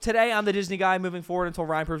Today, I'm the Disney guy moving forward until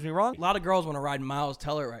Ryan proves me wrong. A lot of girls want to ride Miles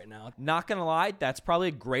Teller right now. Not going to lie, that's probably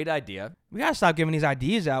a great idea. We got to stop giving these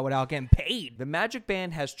ideas out without getting paid. The Magic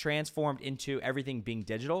Band has transformed into everything being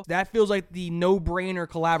digital. That feels like the no-brainer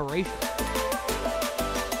collaboration.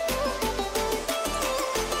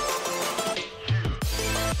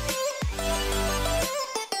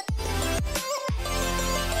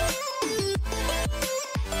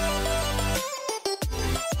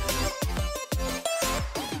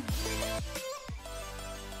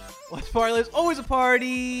 Let's party. There's always a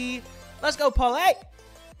party. Let's go, Paulette.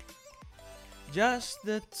 Just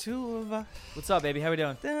the two of us. What's up, baby? How we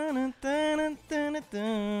doing?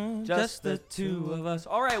 Just the two of us.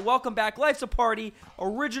 All right, welcome back. Life's a Party.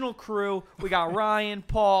 Original crew. We got Ryan,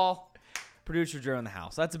 Paul, producer Joe in the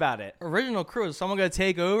house. That's about it. Original crew. Is someone going to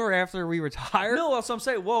take over after we retire? No, that's what I'm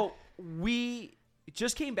saying. Well, we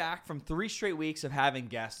just came back from 3 straight weeks of having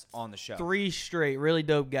guests on the show. 3 straight. Really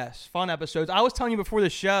dope guests. Fun episodes. I was telling you before the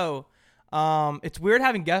show, it's weird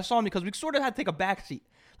having guests on because we sort of had to take a backseat.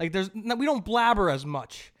 Like, we don't blabber as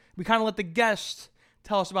much. We kind of let the guests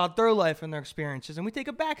tell us about their life and their experiences, and we take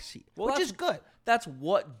a backseat, which is good. That's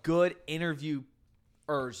what good interviewers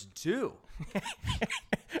do.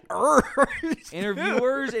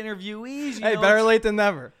 Interviewers, interviewees. Hey, better late than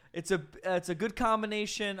never. It's a good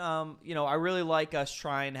combination. I really like us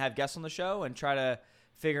trying to have guests on the show and try to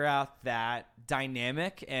figure out that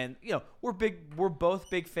dynamic. And we're both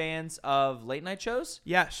big fans of late night shows.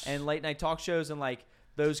 Yes. And late night talk shows, and like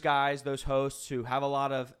those guys, those hosts who have a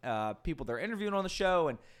lot of people they're interviewing on the show.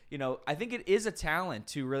 And I think it is a talent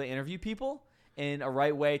to really interview people in a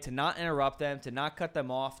right way, to not interrupt them, to not cut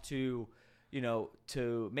them off, to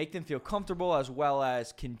make them feel comfortable, as well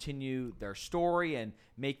as continue their story and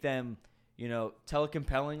make them, tell a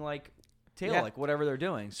compelling tale, like whatever they're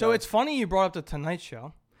doing. So it's funny you brought up the Tonight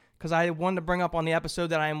Show, because I wanted to bring up on the episode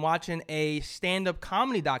that I am watching a stand-up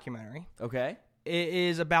comedy documentary. Okay. It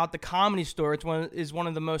is about the Comedy Store. It's one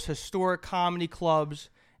of the most historic comedy clubs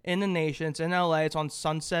in the nation. It's in LA. It's on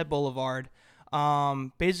Sunset Boulevard.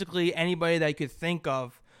 Basically, anybody that you could think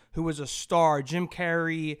of who was a star: Jim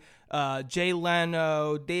Carrey, Jay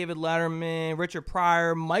Leno, David Letterman, Richard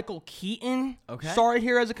Pryor, Michael Keaton. Okay. Started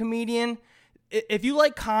here as a comedian. If you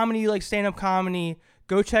like comedy, you like stand-up comedy,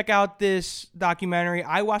 go check out this documentary.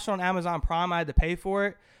 I watched it on Amazon Prime. I had to pay for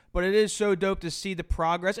it. But it is so dope to see the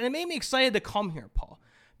progress. And it made me excited to come here, Paul.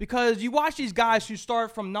 Because you watch these guys who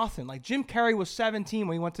start from nothing. Like Jim Carrey was 17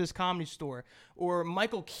 when he went to this Comedy Store. Or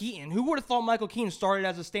Michael Keaton. Who would have thought Michael Keaton started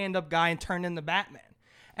as a stand-up guy and turned into Batman?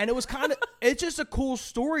 And it was kind of, it's just a cool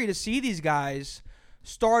story to see these guys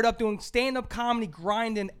start up doing stand-up comedy,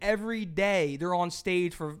 grinding every day. They're on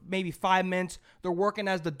stage for maybe 5 minutes. They're working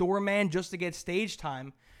as the doorman just to get stage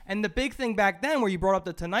time. And the big thing back then, where you brought up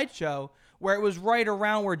the Tonight Show, where it was right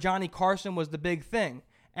around where Johnny Carson was the big thing.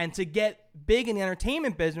 And to get big in the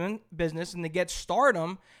entertainment business and to get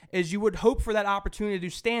stardom is you would hope for that opportunity to do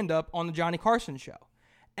stand-up on the Johnny Carson show.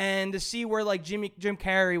 And to see where Jim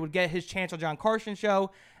Carrey would get his chance on John Carson show,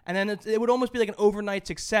 and then it would almost be like an overnight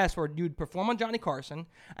success where you'd perform on Johnny Carson,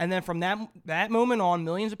 and then from that moment on,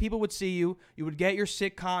 millions of people would see you. You would get your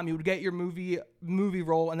sitcom, you would get your movie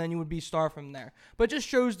role, and then you would be a star from there. But it just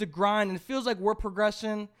shows the grind, and it feels like we're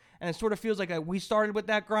progressing. And it sort of feels like we started with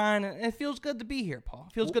that grind, and it feels good to be here, Paul.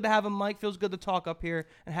 It feels good to have a mic, feels good to talk up here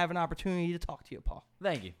and have an opportunity to talk to you, Paul.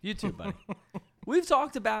 Thank you. You too, buddy. We've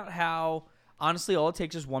talked about how, honestly, all it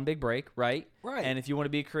takes is one big break, right? Right. And if you want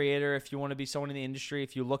to be a creator, if you want to be someone in the industry,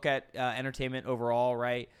 if you look at entertainment overall,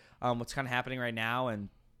 right, what's kind of happening right now, and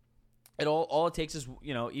all it takes is,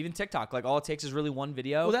 even TikTok, all it takes is really one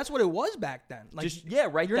video. Well, that's what it was back then. Right.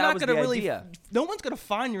 You're that not was going to the really, idea. no one's going to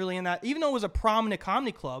find you really in that, even though it was a prominent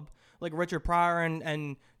comedy club, like Richard Pryor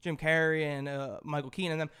and Jim Carrey and Michael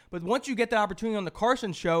Keaton and them. But once you get that opportunity on the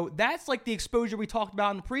Carson show, that's like the exposure we talked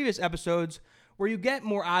about in the previous episodes, where you get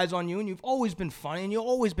more eyes on you, and you've always been funny, and you've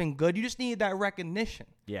always been good. You just need that recognition.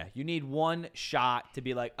 Yeah, you need one shot to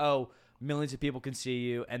be like, oh, millions of people can see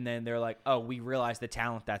you, and then they're like, oh, we realize the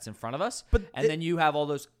talent that's in front of us. Then you have all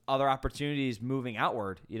those other opportunities moving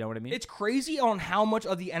outward. You know what I mean? It's crazy on how much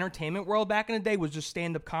of the entertainment world back in the day was just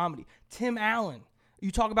stand-up comedy. Tim Allen. You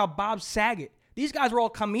talk about Bob Saget. These guys were all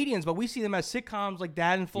comedians, but we see them as sitcoms like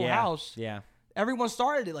Dad and Full House. Yeah. Everyone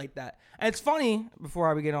started it like that. And it's funny,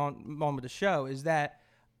 before I get on with the show, is that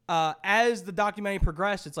as the documentary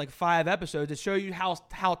progressed, it's like 5 episodes. It shows you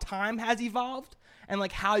how time has evolved and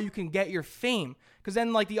like how you can get your fame. Because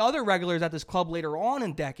then like the other regulars at this club later on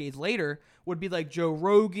and decades later would be like Joe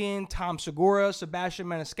Rogan, Tom Segura, Sebastian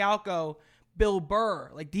Maniscalco, Bill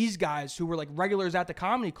Burr. Like these guys who were like regulars at the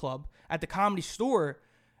comedy club, at the Comedy Store,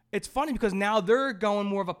 it's funny because now they're going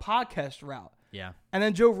more of a podcast route. Yeah. And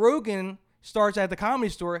then Joe Rogan starts at the Comedy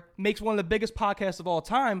Store, makes one of the biggest podcasts of all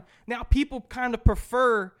time. Now people kind of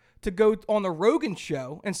prefer to go on the Rogan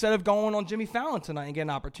show instead of going on Jimmy Fallon tonight and get an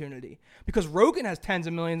opportunity, because Rogan has tens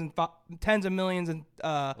of millions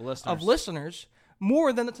of listeners,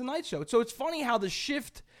 more than the Tonight Show. So it's funny how the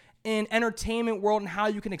shift in entertainment world and how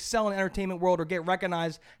you can excel in the entertainment world or get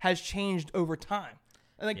recognized has changed over time.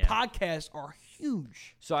 I think podcasts are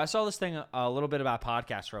huge. So I saw this thing a little bit about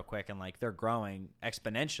podcasts real quick, and like they're growing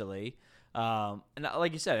exponentially. And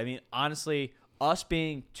like you said, I mean, honestly, us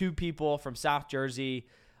being two people from South Jersey,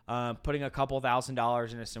 putting a couple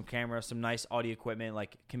 $1,000s into some cameras, some nice audio equipment,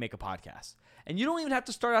 like can make a podcast. And you don't even have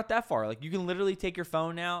to start out that far. Like you can literally take your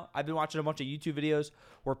phone now. I've been watching a bunch of YouTube videos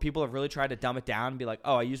where people have really tried to dumb it down and be like,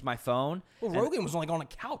 oh, I use my phone. Well, Rogan was like on a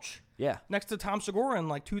couch. Yeah. Next to Tom Segura in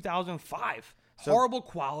like 2005. Horrible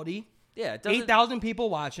quality. Yeah. 8,000 people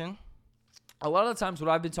watching. A lot of the times what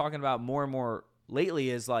I've been talking about more and more lately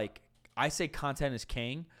is like, I say content is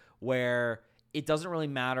king, where it doesn't really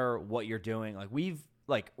matter what you're doing.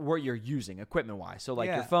 Like what you're using equipment wise. So like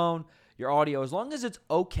your phone, your audio, as long as it's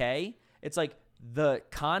okay, it's like the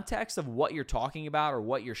context of what you're talking about or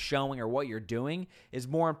what you're showing or what you're doing is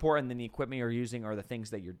more important than the equipment you're using or the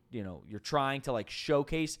things that you're trying to like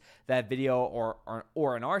showcase that video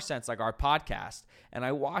or in our sense, like our podcast. And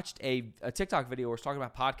I watched a TikTok video where it was talking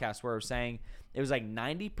about podcasts where it was saying it was like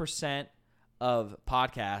 90% of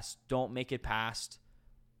podcasts don't make it past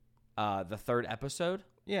the third episode.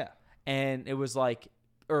 Yeah. And it was like,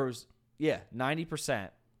 90%.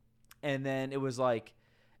 And then it was like,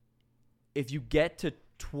 if you get to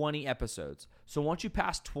 20 episodes, so once you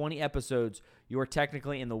pass 20 episodes, you are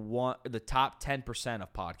technically in the top 10%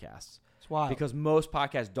 of podcasts. That's wild. Because most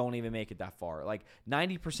podcasts don't even make it that far. Like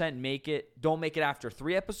 90% don't make it after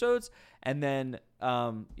 3 episodes, and then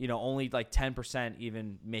only like 10%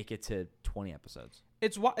 even make it to 20 episodes.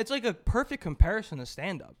 It's like a perfect comparison to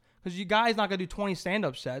stand-up, because you guys not gonna do 20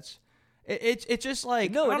 stand-up sets. It's just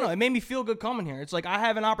like, I don't know. It made me feel good coming here. It's like I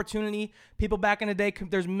have an opportunity. People back in the day,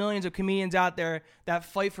 there's millions of comedians out there that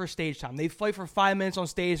fight for stage time. They fight for 5 minutes on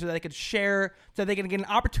stage so that they could share, so they can get an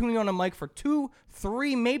opportunity on a mic for 2,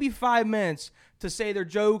 3, maybe 5 minutes to say their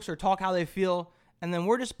jokes or talk how they feel. And then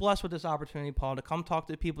we're just blessed with this opportunity, Paul, to come talk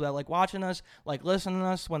to people that like watching us, like listening to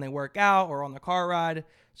us when they work out or on the car ride.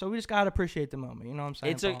 So we just got to appreciate the moment. You know what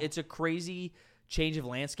I'm saying, It's a crazy change of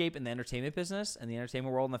landscape in the entertainment business and the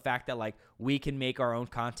entertainment world, and the fact that like we can make our own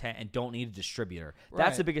content and don't need a distributor. Right.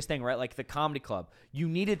 That's the biggest thing, right? Like the comedy club, you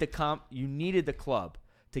needed the club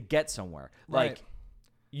to get somewhere. Right. Like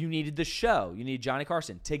you needed the show, you needed Johnny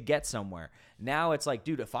Carson to get somewhere. Now it's like,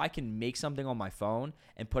 dude, if I can make something on my phone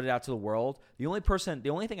and put it out to the world, the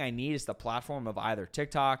only thing I need is the platform of either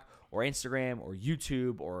TikTok or Instagram or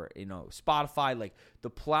YouTube or Spotify. Like the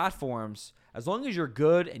platforms, as long as you're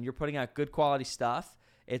good and you're putting out good quality stuff,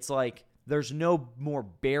 it's like there's no more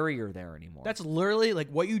barrier there anymore. That's literally like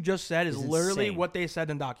what you just said is literally insane. what they said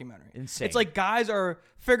in the documentary. Insane. It's like guys are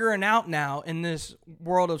figuring out now in this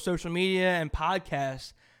world of social media and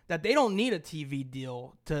podcasts that they don't need a TV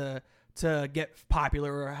deal to get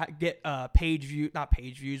popular or get not page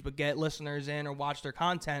views, but get listeners in or watch their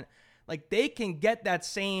content. Like they can get that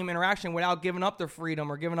same interaction without giving up their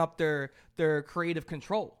freedom or giving up their creative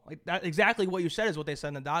control. Like that, exactly what you said is what they said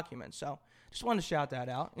in the document. So just wanted to shout that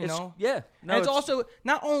out. Yeah. No, it's also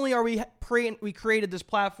not only are we created this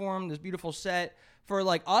platform, this beautiful set for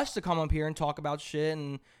like us to come up here and talk about shit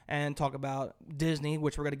and talk about Disney,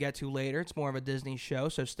 which we're gonna get to later. It's more of a Disney show,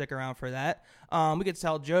 so stick around for that. We could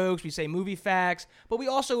tell jokes, we say movie facts, but we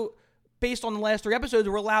also, based on the last 3 episodes,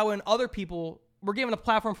 we're allowing other people. We're giving a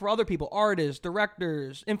platform for other people, artists,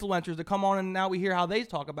 directors, influencers to come on, and now we hear how they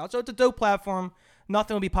talk about it. So it's a dope platform.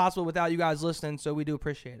 Nothing would be possible without you guys listening, so we do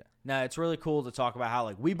appreciate it. No, it's really cool to talk about how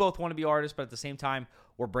like we both want to be artists, but at the same time,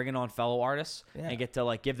 we're bringing on fellow artists and get to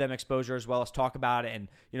like give them exposure as well as talk about it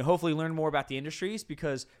and hopefully learn more about the industries.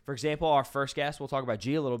 Because, for example, our first guest, we'll talk about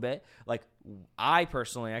G a little bit. Like I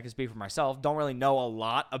personally, I can speak for myself, don't really know a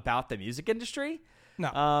lot about the music industry.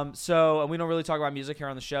 No. So we don't really talk about music here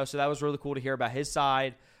on the show. So that was really cool to hear about his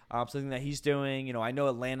side, something that he's doing. I know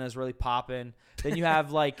Atlanta is really popping. Then you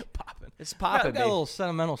have like popping. It's popping. Got a little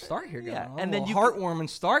sentimental start here going on. And then you heartwarming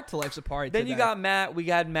start to Life's a Party. Then today. you got Matt. We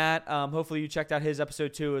got Matt. Hopefully you checked out his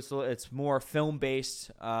episode too. It's more film based,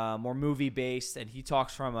 more movie based, and he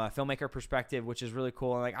talks from a filmmaker perspective, which is really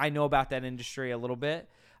cool. And like I know about that industry a little bit.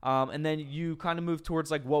 And then you kind of move towards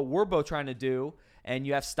like what we're both trying to do. And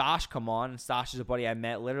you have Stosh come on, and Stosh is a buddy I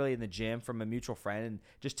met literally in the gym from a mutual friend, and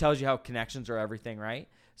just tells you how connections are everything, right?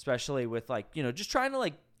 Especially with like, just trying to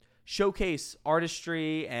like showcase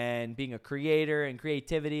artistry and being a creator and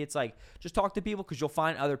creativity. It's like, just talk to people because you'll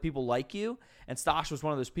find other people like you. And Stosh was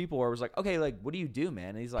one of those people where it was like, okay, like, what do you do,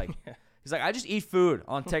 man? And he's like, I just eat food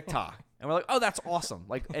on TikTok. And we're like, oh, that's awesome.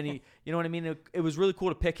 Like, and he, you know what I mean? It was really cool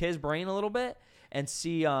to pick his brain a little bit and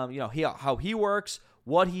see, how he works,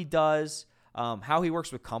 what he does, how he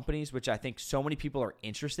works with companies, which I think so many people are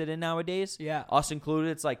interested in nowadays. Yeah. Us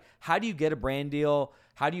included. It's like, how do you get a brand deal?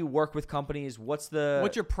 How do you work with companies? What's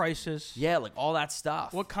your prices? Yeah, like all that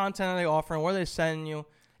stuff. What content are they offering? What are they sending you?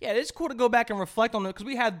 Yeah, it's cool to go back and reflect on it because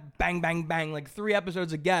we had bang, bang, bang, like 3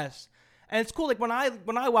 episodes of guests. And it's cool. Like when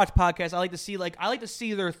I watch podcasts, I like to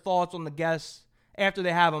see their thoughts on the guests after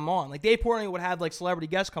they have them on. Like Dave Portnoy would have like celebrity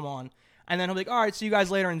guests come on, and then he'll be like, "All right, see you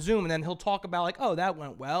guys later in Zoom," and then he'll talk about like, "Oh, that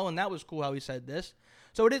went well, and that was cool how he said this."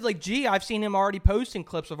 So it is like, gee, I've seen him already posting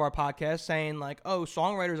clips of our podcast saying like, "Oh,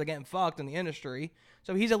 songwriters are getting fucked in the industry."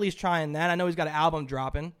 So he's at least trying that. I know he's got an album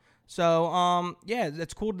dropping. So yeah,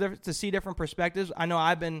 it's cool to see different perspectives. I know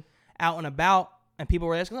I've been out and about, and people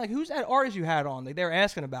were asking like, "Who's that artist you had on?" Like they were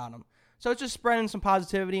asking about him. So it's just spreading some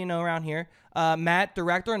positivity, around here. Matt,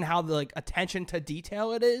 director, and how the like attention to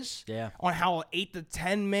detail it is. Yeah. On how an 8 to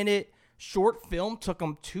 10 minute short film took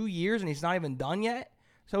him 2 years and he's not even done yet.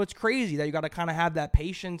 So it's crazy that you got to kind of have that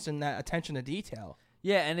patience and that attention to detail.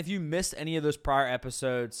 Yeah, and if you missed any of those prior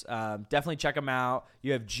episodes, definitely check them out.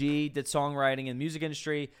 You have G, did songwriting in the music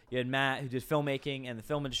industry. You had Matt, who did filmmaking and the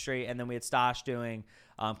film industry. And then we had Stosh doing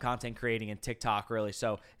content creating and TikTok, really.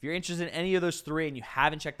 So if you're interested in any of those 3 and you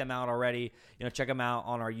haven't checked them out already, check them out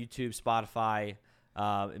on our YouTube, Spotify.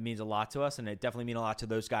 It means a lot to us, and it definitely means a lot to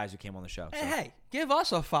those guys who came on the show. So. Hey, give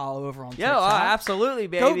us a follow over on TikTok. Absolutely,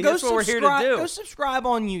 baby. That's what we're here to do. Go subscribe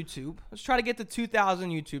on YouTube. Let's try to get to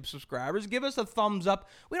 2,000 YouTube subscribers. Give us a thumbs up.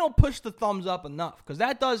 We don't push the thumbs up enough because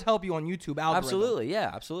that does help you on YouTube algorithm. Absolutely, yeah,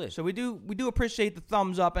 absolutely. So we do appreciate the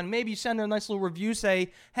thumbs up, and maybe send a nice little review.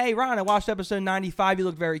 Say, hey, Ron, I watched episode 95. You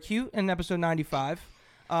look very cute in episode 95.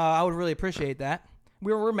 I would really appreciate that.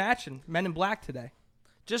 We're matching Men in Black today.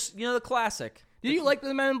 Just the classic. Did you like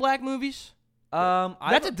the Men in Black movies?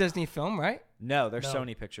 That's a Disney film, right? No, they're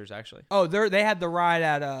Sony Pictures, actually. Oh, they had the ride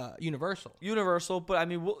at Universal. But I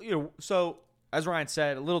mean, so as Ryan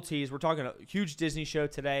said, a little tease. We're talking a huge Disney show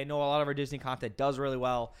today. I know a lot of our Disney content does really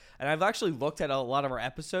well, and I've actually looked at a lot of our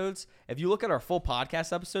episodes. If you look at our full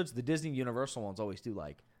podcast episodes, the Disney Universal ones always do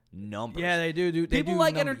like numbers. Yeah, they do. People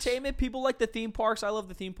like entertainment. People like the theme parks. I love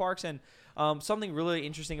the theme parks. And something really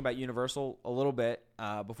interesting about Universal a little bit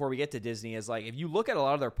before we get to Disney is like if you look at a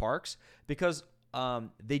lot of their parks, because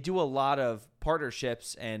they do a lot of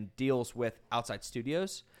partnerships and deals with outside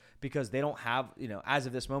studios because they don't have, as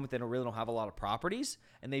of this moment, they don't have a lot of properties,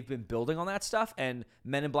 and they've been building on that stuff, and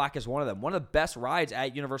Men in Black is one of them. One of the best rides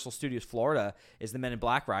at Universal Studios Florida is the Men in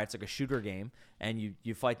Black ride. It's like a shooter game, and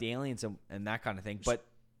you fight the aliens and that kind of thing. But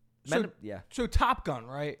So Top Gun,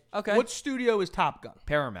 right? Okay. What studio is Top Gun?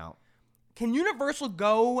 Paramount. Can Universal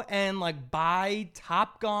go and like buy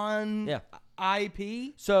Top Gun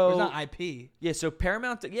IP? So it's not IP. Yeah, so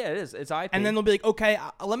Paramount. Yeah, it is. It's IP. And then they'll be like, okay,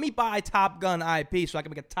 let me buy Top Gun IP so I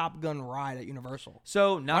can make a Top Gun ride at Universal.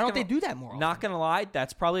 So why don't they do that more often? Not gonna lie,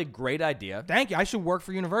 that's probably a great idea. Thank you. I should work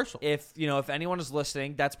for Universal. If anyone is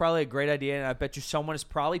listening, that's probably a great idea, and I bet you someone has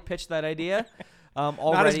probably pitched that idea.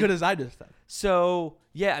 Already. Not as good as I just said. So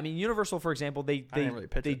yeah, I mean Universal, for example, they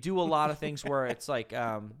do a lot of things where it's like,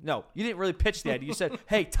 no, you didn't really pitch the idea. You said,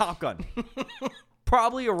 hey, Top Gun,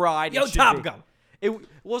 probably a ride. Yo, Top Gun. It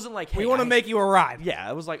wasn't like, hey, we want to make you a ride. Yeah,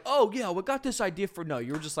 it was like, oh yeah, we got this idea for. No,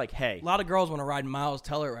 you were just like, hey. A lot of girls want to ride Miles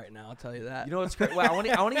Teller right now. I'll tell you that. You know what's great? Well, I want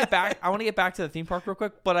to get back. I want to get back to the theme park real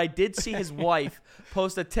quick. But I did see his wife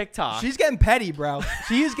post a TikTok. She's getting petty, bro.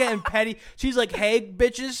 She is getting petty. She's like, hey,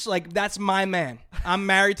 bitches, like that's my man. I'm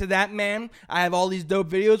married to that man. I have all these dope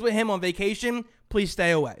videos with him on vacation. Please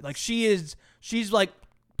stay away. Like she's like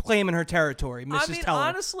claiming her territory, Mrs. Teller.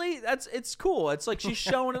 Honestly, it's cool. It's like she's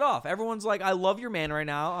showing it off. Everyone's like, I love your man right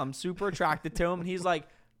now. I'm super attracted to him, and he's like,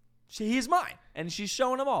 he's mine, and she's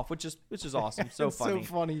showing him off, which is awesome. So funny.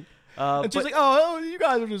 So funny. And she's like, oh, you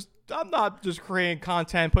guys are just. I'm not just creating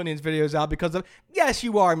content, putting these videos out because of. Yes,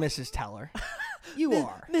 you are, Mrs. Teller. You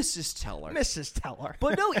are Mrs. Teller. Mrs. Teller.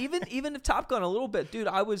 But no, even if Top Gun a little bit, dude.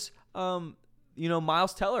 I was,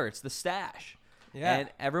 Miles Teller. It's the stash. Yeah. And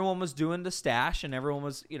everyone was doing the stash, and everyone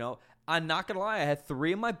was, I'm not going to lie. I had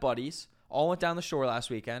 3 of my buddies all went down the shore last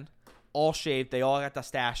weekend, all shaved. They all got the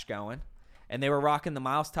stash going, and they were rocking the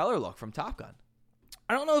Miles Teller look from Top Gun.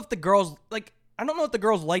 I don't know if the girls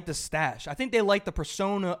like the stash. I think they like the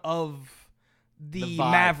persona of the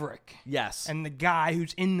Maverick. Yes. And the guy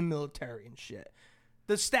who's in the military and shit.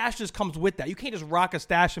 The stash just comes with that. You can't just rock a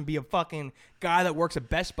stash and be a fucking guy that works at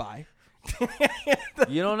Best Buy.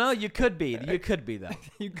 You don't know. You could be. You could be though.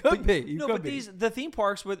 You could be. The theme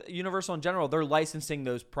parks with Universal in general, they're licensing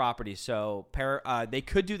those properties. So they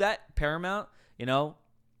could do that. Paramount,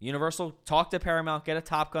 Universal, talk to Paramount, get a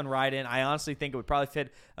Top Gun ride in. I honestly think it would probably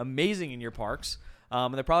fit amazing in your parks.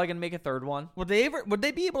 And they're probably going to make a third one. Would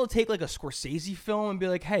they be able to take like a Scorsese film and be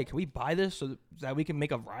like, hey, can we buy this so that we can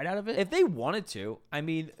make a ride out of it? If they wanted to. I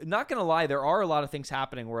mean, not going to lie, there are a lot of things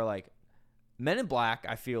happening where like Men in Black,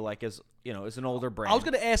 I feel like is an older brand. I was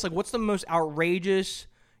going to ask, like, what's the most outrageous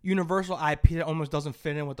Universal IP that almost doesn't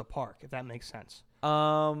fit in with the park, if that makes sense?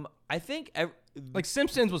 I think like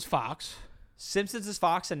Simpsons was Fox. Simpsons is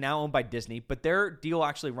Fox and now owned by Disney, but their deal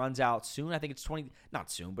actually runs out soon. I think it's not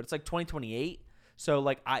soon, but it's like 2028. So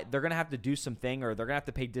like they're gonna have to do something, or they're gonna have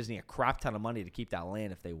to pay Disney a crap ton of money to keep that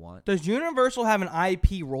land if they want. Does Universal have an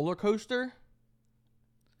IP roller coaster?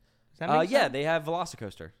 Does that make sense? They have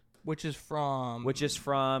Velocicoaster, which is from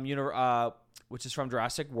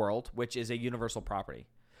Jurassic World, which is a Universal property.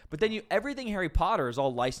 But then everything Harry Potter is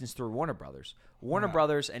all licensed through Warner Brothers. Warner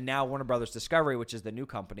Brothers and now Warner Brothers Discovery, which is the new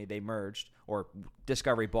company they merged, or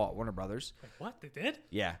Discovery bought Warner Brothers. Wait, what? They did?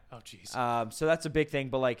 Yeah. Oh, jeez. So that's a big thing.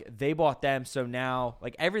 But like they bought them, so now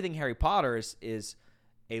like everything Harry Potter is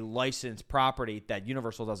a licensed property that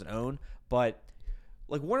Universal doesn't own. But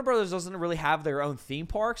like Warner Brothers doesn't really have their own theme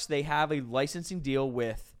parks. They have a licensing deal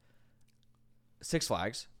with Six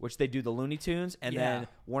Flags, which they do the Looney Tunes, and then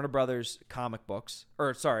Warner Brothers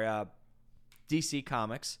DC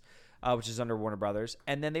Comics, which is under Warner Brothers.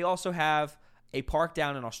 And then they also have a park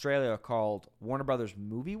down in Australia called Warner Brothers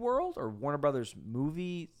Movie World or Warner Brothers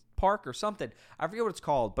Movie Park or something. I forget what it's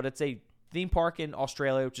called, but it's a theme park in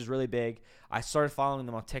Australia, which is really big. I started following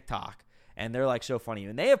them on TikTok, and they're like so funny.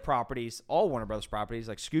 And they have properties, all Warner Brothers properties,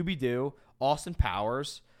 like Scooby-Doo, Austin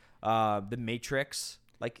Powers, The Matrix.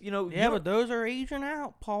 Like, but those are aging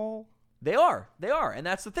out, Paul. They are. And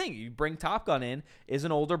that's the thing. You bring Top Gun in, is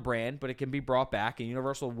an older brand, but it can be brought back. And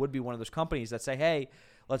Universal would be one of those companies that say, hey,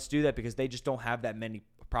 let's do that, because they just don't have that many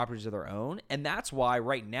properties of their own. And that's why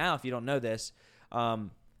right now, if you don't know this,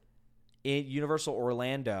 in Universal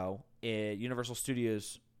Orlando, in Universal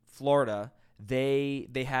Studios Florida, they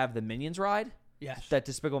have the Minions ride. Yes. That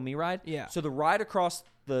Despicable Me ride. Yeah. So the ride across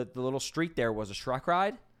the little street there was a Shrek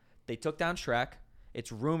ride. They took down Shrek. It's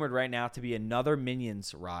rumored right now to be another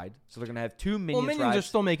Minions ride. So they're going to have two Minions rides. Well, Minions are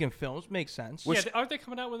still making films. Makes sense. Aren't they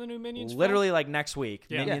coming out with a new Minions literally film? like next week.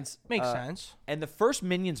 Yeah. Minions. Makes sense. And the first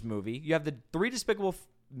Minions movie, you have the 3 Despicable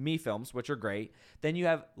Me films, which are great. Then you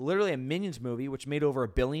have literally a Minions movie, which made over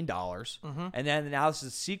 $1 billion. Mm-hmm. And then now this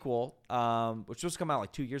is a sequel, which was come out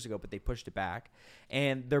like 2 years ago, but they pushed it back.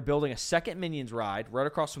 And they're building a second Minions ride right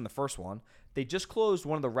across from the first one. They just closed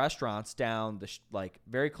one of the restaurants down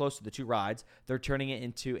very close to the two rides. They're turning it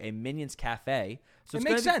into a Minions cafe. So it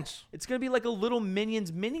makes sense. It's going to be like a little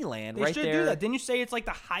Minions mini land they right should there. do that. Didn't you say it's like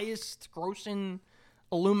the highest grossing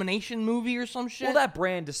Illumination movie or some shit? Well, that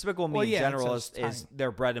brand, Despicable Me in general, is is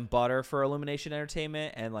their bread and butter for Illumination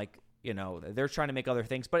Entertainment. And they're trying to make other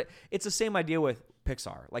things. But it's the same idea with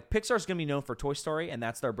Pixar. Like Pixar's going to be known for Toy Story, and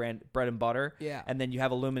that's their bread and butter. Yeah. And then you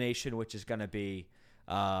have Illumination, which is going to be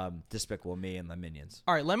Despicable Me and the Minions.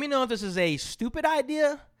 All right, let me know if this is a stupid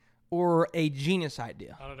idea or a genius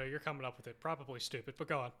idea. I don't know. You're coming up with it. Probably stupid, but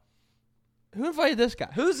go on. Who invited this guy?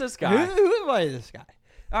 Who's this guy? Who invited this guy?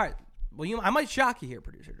 All right. Well, I might shock you here,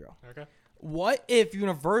 Producer Joe. Okay. What if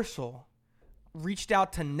Universal reached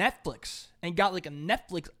out to Netflix and got like a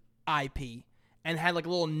Netflix IP and had like a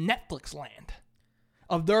little Netflix land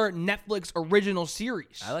of their Netflix original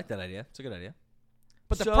series? I like that idea. It's a good idea.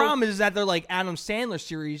 But the problem is that they're like Adam Sandler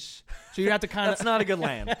series, so you have to kind of. That's not a good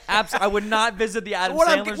land. I would not visit the Adam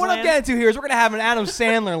Sandler land. What I'm getting to here is we're gonna have an Adam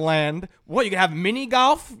Sandler land. What, you could have mini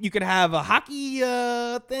golf, you could have a hockey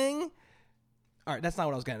thing. All right, that's not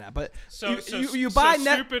what I was getting at. But you buy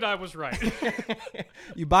stupid. I was right.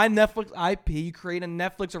 You buy Netflix IP, you create a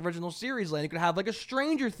Netflix original series land. You could have like a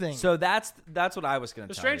Stranger Things. So that's what I was going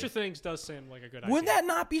to The tell you. Stranger Things does seem like a good idea. Wouldn't that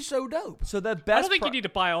not be so dope? So the best. I don't think you need to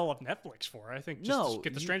buy all of Netflix for it. I think just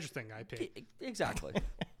get the you- Stranger Thing IP. Exactly.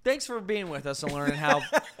 Thanks for being with us and learning how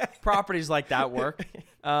properties like that work.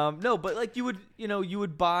 No, but like you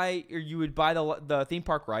would buy the theme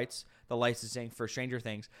park rights, the licensing for Stranger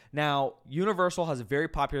Things. Now, Universal has a very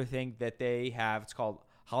popular thing that they have. It's called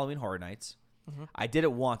Halloween Horror Nights. Mm-hmm. I did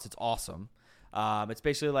it once. It's awesome. It's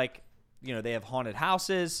basically like, they have haunted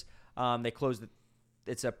houses. They close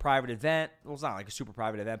it's a private event. Well, it's not like a super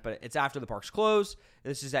private event, but it's after the parks close.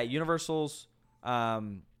 This is at Universal's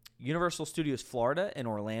Universal Studios Florida in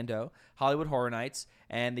Orlando, Hollywood Horror Nights,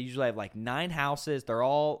 and they usually have like 9 houses. They're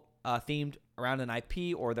all themed around an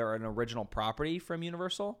IP or they're an original property from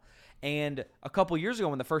Universal. And a couple years ago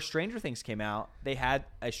when the first Stranger Things came out, they had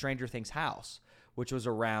a Stranger Things house, which was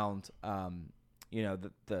around,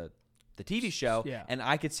 the TV show. Yeah. And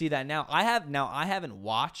I could see that now. I haven't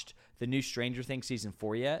watched the new Stranger Things season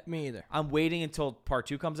 4 yet. Me either. I'm waiting until part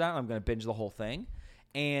 2 comes out. And I'm going to binge the whole thing.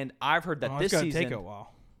 And I've heard that this it's season take a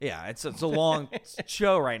while. Yeah, it's a long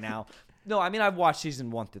show right now. No, I mean I've watched season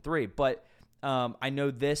 1 to 3, but I know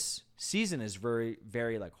this season is very,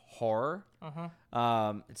 very like horror.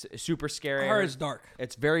 It's super scary. Horror is dark.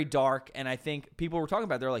 It's very dark, and I think people were talking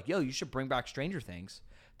about it, they're like, "Yo, you should bring back Stranger Things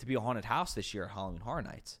to be a haunted house this year at Halloween Horror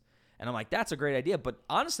Nights." And I'm like, "That's a great idea." But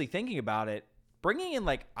honestly, thinking about it, bringing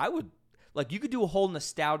in you could do a whole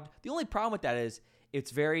nostalgia. The only problem with that is it's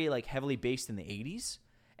very like heavily based in the 80s,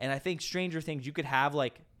 and I think Stranger Things you could have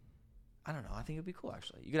like. I don't know. I think it'd be cool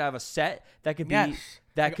actually. You could have a set that could be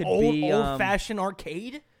old fashioned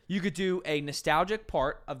arcade. You could do a nostalgic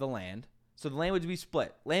part of the land. So the land would be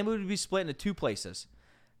split. Land would be split into 2 places.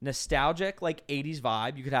 Nostalgic, like 80s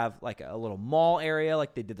vibe. You could have like a little mall area,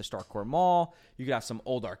 like they did the Starcourt Mall. You could have some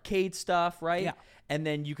old arcade stuff, right? Yeah. And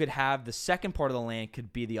then you could have the second part of the land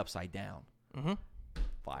could be the upside down. Mm-hmm.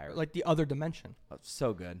 Fire. Like the other dimension. Oh,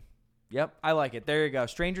 so good. Yep, I like it. There you go.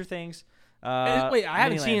 Stranger Things. Wait, I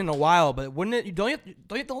haven't seen it in a while, but wouldn't it? Don't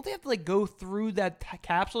they have to like go through that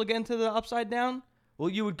capsule again to the upside down? Well,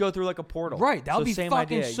 you would go through like a portal, right? That would be same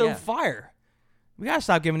fucking idea, fire. We gotta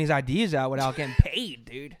stop giving these ideas out without getting paid,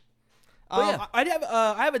 dude. I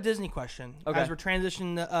have a Disney question as we're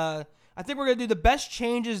transitioning. I think we're gonna do the best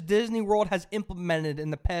changes Disney World has implemented in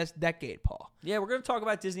the past decade, Paul. Yeah, we're gonna talk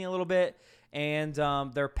about Disney a little bit and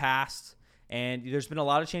their past. And there's been a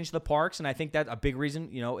lot of change to the parks, and I think that a big reason,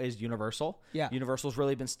 is Universal. Yeah. Universal's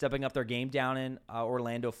really been stepping up their game down in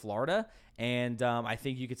Orlando, Florida, and I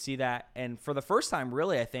think you could see that. And for the first time,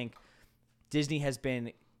 really, I think Disney has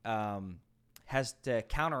been has to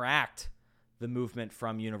counteract the movement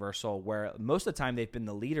from Universal, where most of the time they've been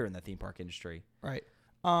the leader in the theme park industry. Right.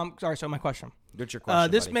 Sorry. So my question. What's your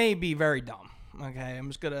question? This buddy? may be very dumb. Okay, I'm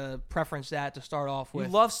just gonna preference that to start off with.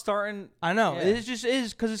 You love starting. I know Yeah. it just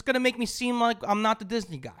is because it's gonna make me seem like I'm not the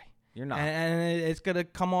Disney guy. You're not, and it's gonna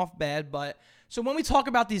come off bad. But so when we talk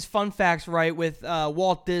about these fun facts, right, with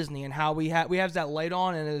Walt Disney and how we have that light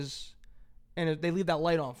on and they leave that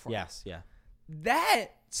light on for him. Yes, yeah.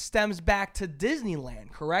 That stems back to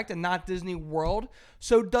Disneyland, correct, and not Disney World.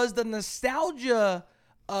 So does the nostalgia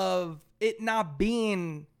of it not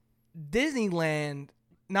being Disneyland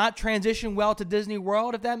not transition well to Disney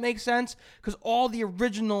World, if that makes sense? Because all the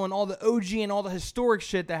original and all the OG and all the historic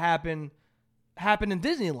shit that happened in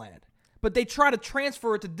Disneyland. But they try to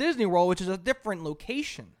transfer it to Disney World, which is a different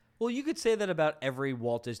location. Well, you could say that about every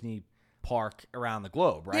Walt Disney park around the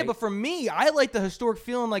globe, right? Yeah, but for me, I like the historic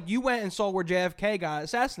feeling like you went and saw where JFK got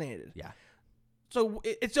assassinated. Yeah. So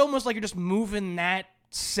it's almost like you're just moving that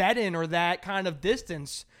setting or that kind of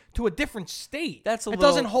distance to a different state. It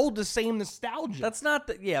doesn't hold the same nostalgia. That's not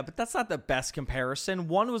but that's not the best comparison.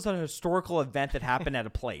 One was a historical event that happened at a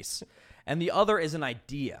place, and the other is an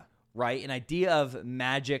idea, right? An idea of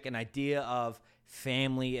magic, an idea of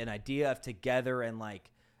family, an idea of together, and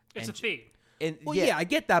like it's a theme. Yeah, I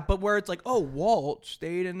get that, but where it's like, oh, Walt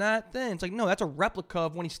stayed in that thing. It's like, no, that's a replica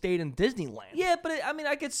of when he stayed in Disneyland. Yeah, but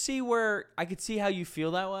I could see how you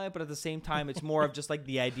feel that way, but at the same time, it's more of just like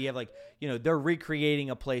the idea of like, they're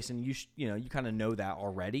recreating a place, and you kind of know that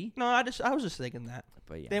already. No, I was just thinking that.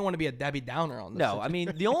 But yeah, they didn't want to be a Debbie Downer on this. No, I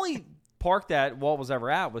mean the only park that Walt was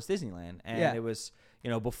ever at was Disneyland, and it was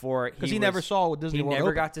before because he never saw what Disney World. He never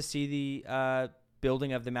opened. got to see the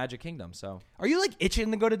building of the Magic Kingdom. So, are you like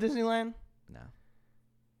itching to go to Disneyland? No.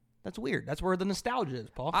 That's weird. That's where the nostalgia is,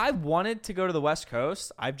 Paul. I wanted to go to the West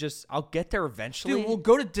Coast. I'll get there eventually. Dude, we'll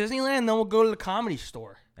go to Disneyland, and then we'll go to the Comedy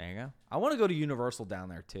Store. There you go. I want to go to Universal down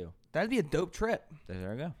there, too. That'd be a dope trip.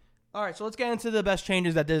 There you go. All right, so let's get into the best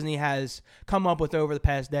changes that Disney has come up with over the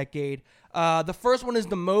past decade. The first one is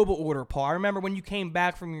the mobile order, Paul. I remember when you came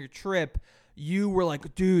back from your trip, you were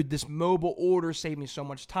like, dude, this mobile order saved me so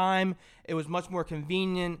much time. It was much more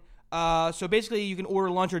convenient. So basically, you can order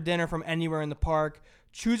lunch or dinner from anywhere in the park.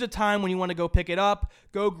 Choose a time when you want to go pick it up.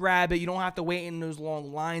 Go grab it. You don't have to wait in those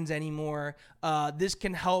long lines anymore. This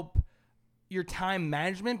can help your time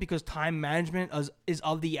management because time management is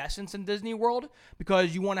of the essence in Disney World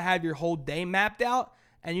because you want to have your whole day mapped out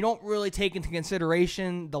and you don't really take into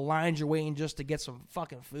consideration the lines you're waiting just to get some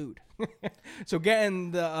fucking food. So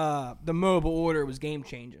getting the mobile order was game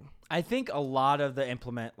changing. I think a lot of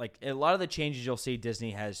the changes you'll see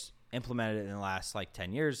Disney has implemented in the last like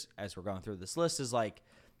 10 years as we're going through this list is like,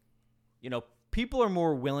 people are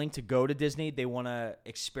more willing to go to Disney. They want to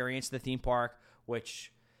experience the theme park,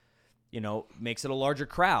 which, makes it a larger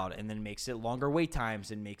crowd and then makes it longer wait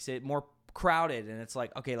times and makes it more crowded. And it's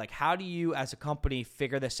like, okay, like how do you as a company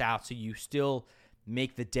figure this out so you still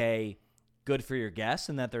make the day good for your guests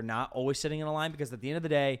and that they're not always sitting in a line? Because at the end of the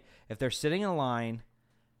day, if they're sitting in a line,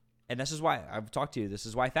 and this is why I've talked to you, this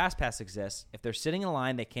is why FastPass exists. If they're sitting in a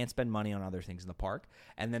line, they can't spend money on other things in the park.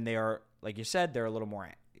 And then they are, like you said, they're a little more,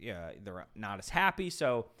 they're not as happy.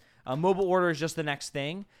 So mobile order is just the next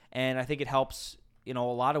thing. And I think it helps, a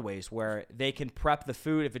lot of ways where they can prep the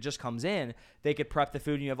food. If it just comes in, they could prep the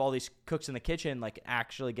food and you have all these cooks in the kitchen, like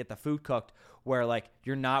actually get the food cooked where like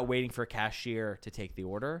you're not waiting for a cashier to take the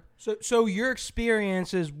order. So your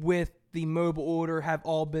experiences with the mobile order have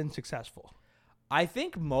all been successful? I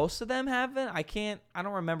think most of them haven't. I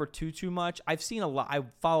don't remember too much. I've seen a lot. I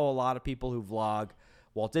follow a lot of people who vlog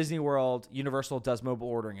Walt Disney World. Universal does mobile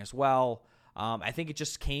ordering as well. I think it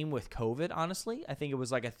just came with COVID, honestly. I think it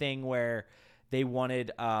was like a thing where they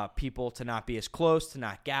wanted people to not be as close, to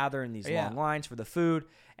not gather in these long lines for the food,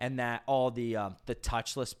 and that all the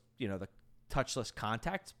touchless, the touchless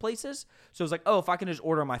contact places. So it's like, oh, if I can just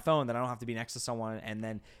order on my phone, then I don't have to be next to someone. And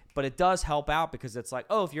then, but it does help out because it's like,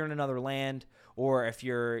 oh, if you're in another land or if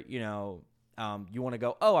you're, you want to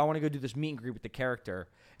go, oh, I want to go do this meet and greet with the character.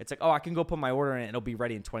 It's like, oh, I can go put my order in it and it'll be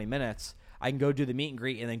ready in 20 minutes. I can go do the meet and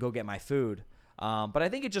greet and then go get my food. But I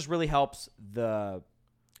think it just really helps the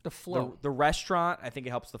flow, the restaurant. I think it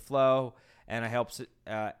helps the flow. And it helps.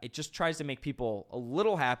 It just tries to make people a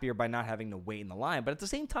little happier by not having to wait in the line. But at the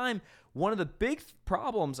same time, one of the big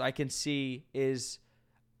problems I can see is,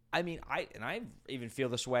 I even feel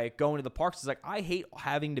this way going to the parks. Is like I hate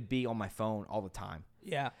having to be on my phone all the time.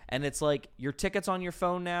 Yeah. And it's like your tickets on your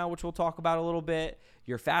phone now, which we'll talk about a little bit.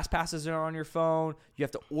 Your fast passes are on your phone. You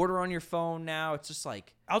have to order on your phone now. It's just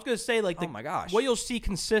like I was gonna say, like, oh my gosh, what you'll see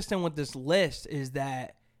consistent with this list is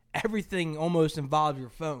that everything almost involves your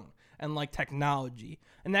phone and like technology,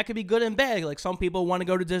 and that could be good and bad. Like some people want to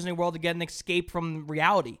go to Disney World to get an escape from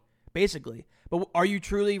reality, basically. But are you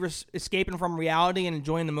truly escaping from reality and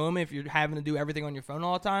enjoying the moment if you're having to do everything on your phone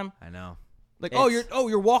all the time? I know. Like,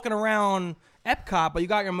 you're walking around Epcot, but you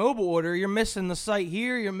got your mobile order. You're missing the site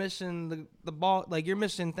here. You're missing the ball. Like you're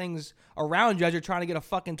missing things around you as you're trying to get a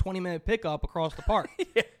fucking 20-minute pickup across the park.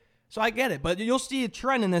 Yeah. So I get it, but you'll see a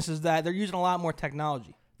trend in this is that they're using a lot more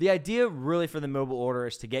technology. The idea really for the mobile order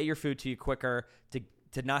is to get your food to you quicker,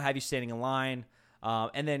 to not have you standing in line,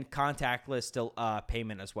 and then contactless still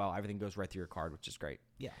payment as well. Everything goes right through your card, which is great.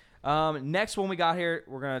 Yeah. Next one we got here,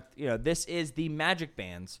 we're going to, this is the Magic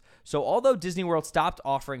Bands. So although Disney World stopped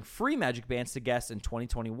offering free Magic Bands to guests in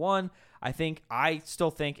 2021, I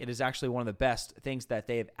still think it is actually one of the best things that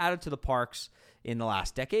they have added to the parks in the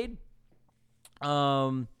last decade.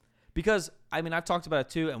 Because, I've talked about it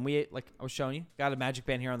too, and we, like I was showing you, got a Magic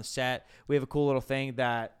Band here on the set. We have a cool little thing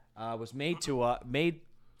that was made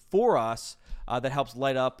for us that helps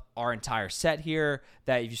light up our entire set here,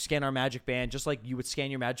 that if you scan our Magic Band, just like you would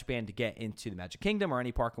scan your Magic Band to get into the Magic Kingdom or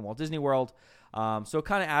any park in Walt Disney World. So it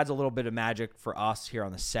kind of adds a little bit of magic for us here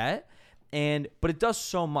on the set. But it does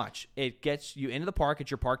so much. It gets you into the park.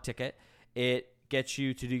 It's your park ticket. It gets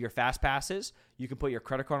you to do your fast passes. You can put your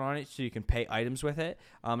credit card on it so you can pay items with it.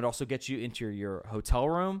 It also gets you into your hotel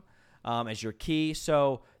room as your key.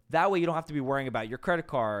 So that way you don't have to be worrying about your credit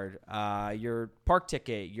card, your park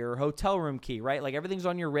ticket, your hotel room key, right? Like everything's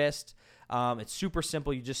on your wrist. It's super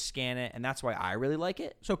simple. You just scan it, and that's why I really like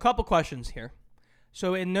it. So a couple questions here.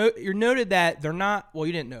 So you're noted that they're not, well,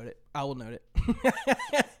 you didn't note it. I will note it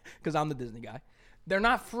because I'm the Disney guy. They're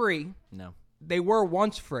not free. No. They were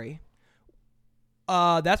once free.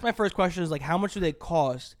 That's my first question is like, how much do they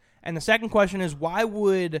cost? And the second question is, why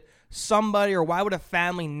would somebody or why would a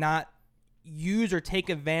family not use or take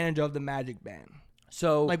advantage of the Magic Band?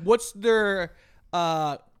 So, like, what's their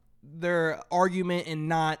argument in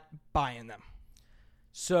not buying them?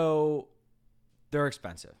 So, they're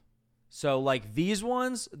expensive. So, like these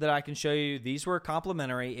ones that I can show you, these were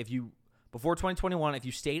complimentary. Before 2021, if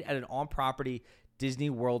you stayed at an on-property Disney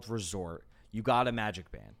World resort, you got a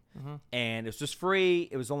Magic Band. Mm-hmm. And it was just free.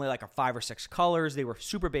 It was only like 5 or 6 colors. They were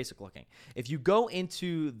super basic looking. If you go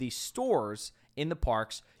into the stores in the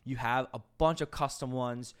parks, you have a bunch of custom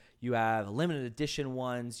ones. You have limited edition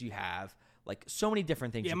ones. You have like so many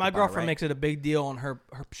different things. Yeah, my girlfriend makes it a big deal on her.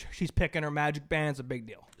 She's picking her Magic Band. It's a big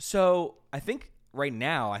deal. So I think right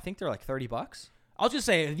now, they're like $30. I'll just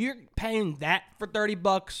say, if you're paying that for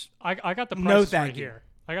 $30, I got the prices right you. here.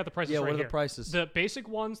 I got the prices right here. Yeah, what are the prices? The basic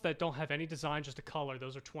ones that don't have any design, just a color,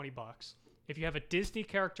 those are $20. If you have a Disney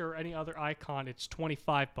character or any other icon, it's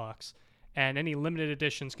 $25, and any limited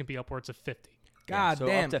editions can be upwards of $50. God so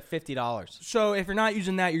damn. up to $50. So if you're not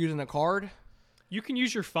using that, you're using a card. You can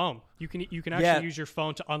use your phone. You can actually use your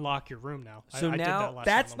phone to unlock your room now. So I did now that last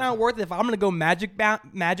That's time. not worth it. If I'm gonna go Magic Band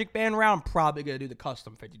route, I'm probably gonna do the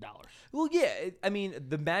custom $50. Well, yeah. I mean,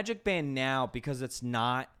 the Magic Band now, because it's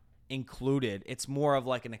not included, it's more of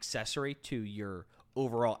like an accessory to your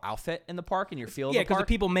overall outfit in the park and your feel of Yeah, the because park.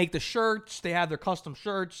 the people make the shirts. They have their custom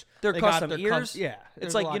shirts. Their they got custom their ears. yeah, It's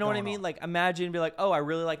there's a like, lot you know what I going mean? on. Like, imagine be like, oh, I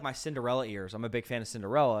really like my Cinderella ears. I'm a big fan of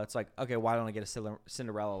Cinderella. It's like, okay, why don't I get a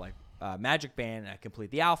Cinderella like Magic Band? And I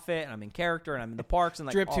complete the outfit, and I'm in character, and I'm in the parks, and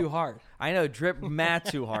like Drip too hard. I know, drip mad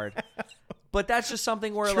too hard. But that's just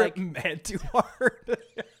something where Drip like mad too hard.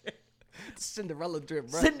 Cinderella drip,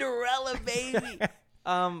 bro. Cinderella, baby.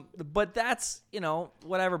 But that's,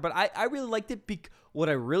 whatever. But I really liked it. What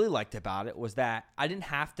I really liked about it was that I didn't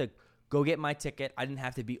have to go get my ticket. I didn't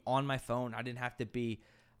have to be on my phone. I didn't have to be,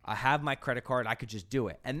 I have my credit card. I could just do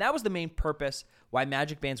it. And that was the main purpose why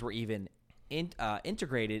Magic Bands were even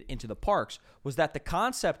integrated into the parks, was that the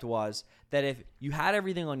concept was that if you had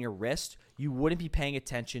everything on your wrist, you wouldn't be paying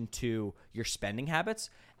attention to your spending habits,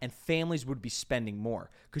 and families would be spending more.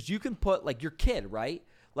 Because you can put, like, your kid, right?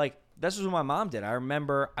 Like, this was what my mom did. I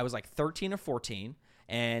remember I was like 13 or 14,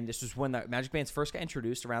 and this was when the Magic Bands first got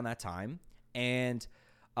introduced around that time, and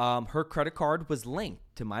her credit card was linked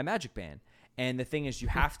to my Magic Band. And the thing is, you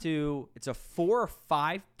have to, it's a 4 or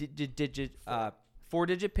 5 digit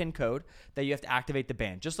 4-digit PIN code that you have to activate the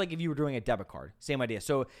band, just like if you were doing a debit card. Same idea.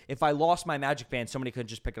 So if I lost my Magic Band, somebody couldn't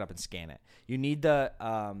just pick it up and scan it. You need the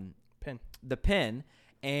PIN,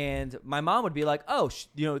 and my mom would be like, oh,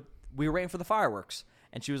 we were waiting for the fireworks.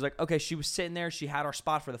 And she was like, okay, she was sitting there. She had our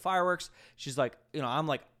spot for the fireworks. She's like, I'm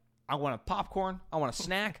like, I want a popcorn. I want a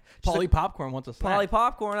snack. Polly Popcorn wants a snack. Polly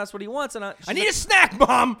Popcorn, that's what he wants. And I need a snack,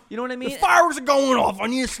 Mom. You know what I mean? The fireworks are going off. I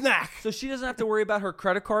need a snack. So she doesn't have to worry about her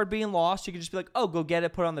credit card being lost. She can just be like, oh, go get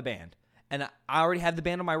it, put it on the band. And I already have the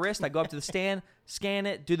band on my wrist. I go up to the stand, scan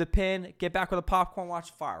it, do the pin, get back with the popcorn, watch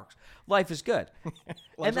the fireworks. Life is good.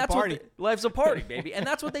 Life's a party. Life's a party, baby. And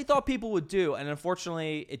that's what they thought people would do. And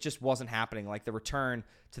unfortunately, it just wasn't happening. Like, the return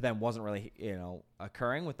to them wasn't really,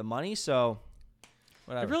 occurring with the money. So,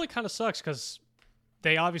 whatever. It really kind of sucks because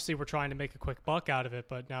they obviously were trying to make a quick buck out of it,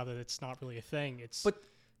 but now that it's not really a thing, it's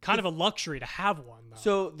kind of a luxury to have one, though.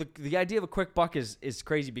 So the idea of a quick buck is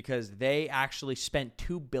crazy because they actually spent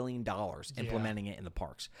 $2 billion implementing it in the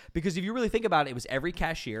parks. Because if you really think about it, it was every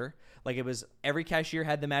cashier. Like, it was every cashier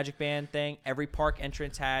had the Magic Band thing. Every park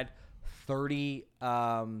entrance had 30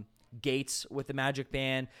 gates with the Magic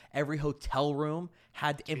Band. Every hotel room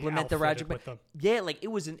had to implement the Magic Band. Yeah, like, it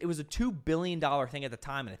was a $2 billion thing at the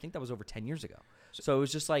time, and I think that was over 10 years ago. So it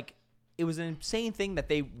was just like, it was an insane thing that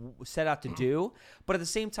they set out to do. But at the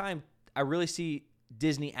same time, I really see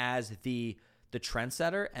Disney as the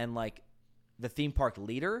trendsetter and like the theme park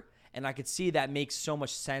leader. And I could see that makes so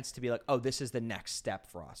much sense to be like, oh, this is the next step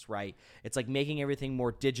for us, right? It's like making everything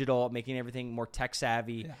more digital, making everything more tech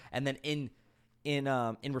savvy. Yeah. And then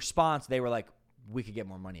in response, they were like, we could get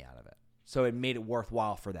more money out of it. So it made it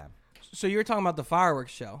worthwhile for them. So you were talking about the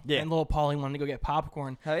fireworks show. Yeah. And little Paulie wanted to go get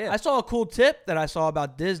popcorn. Hell yeah. I saw a cool tip that I saw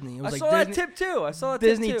about Disney. It was that tip too. I saw that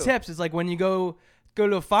Disney tip too. tips. It's like when you go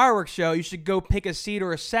to a fireworks show, you should go pick a seat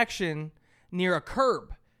or a section near a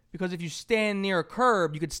curb. Because if you stand near a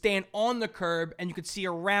curb, you could stand on the curb and you could see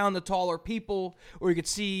around the taller people, or you could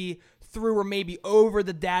see through or maybe over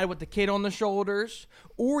the dad with the kid on the shoulders.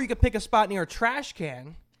 Or you could pick a spot near a trash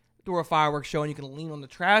can during a fireworks show and you can lean on the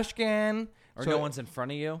trash can. Or no one's in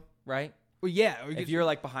front of you, right? Well, yeah. Or if you're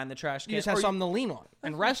like behind the trash can. You just have something to lean on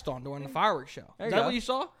and rest on during the fireworks show. Is that what you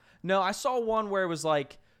saw? No, I saw one where it was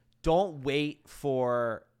like, don't wait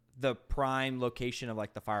for the prime location of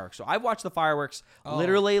like the fireworks. So I've watched the fireworks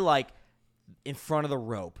literally like in front of the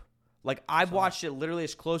rope. Like, I've watched it literally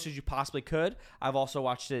as close as you possibly could. I've also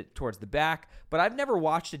watched it towards the back, but I've never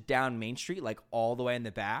watched it down Main Street, like all the way in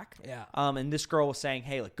the back. Yeah. And this girl was saying,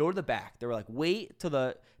 hey, like, go to the back. They were like, wait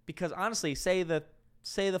till because honestly, say the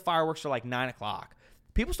fireworks are like 9 o'clock.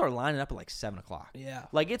 People start lining up at like 7 o'clock. Yeah.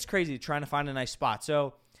 Like, it's crazy trying to find a nice spot.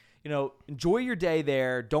 So, enjoy your day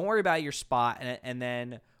there. Don't worry about your spot. And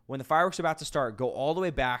then when the fireworks are about to start, go all the way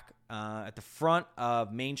back at the front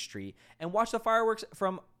of Main Street and watch the fireworks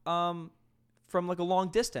from like a long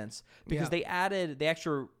distance, because they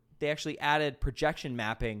actually added projection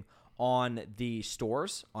mapping on the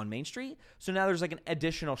stores on Main Street. So now there's like an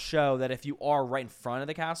additional show that if you are right in front of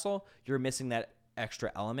the castle, you're missing that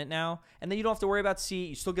extra element now. And then you don't have to worry about seat.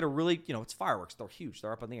 You still get a really, it's fireworks. They're huge.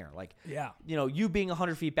 They're up in the air. Like, you being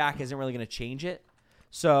 100 feet back isn't really going to change it.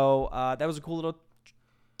 So that was a cool little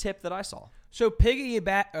tip that I saw. So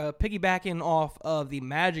piggybacking off of the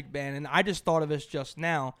Magic Band, and I just thought of this just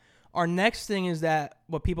now. Our next thing is that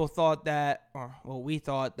what people thought that, or what we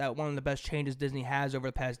thought that one of the best changes Disney has over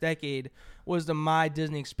the past decade was the My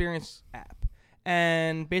Disney Experience app.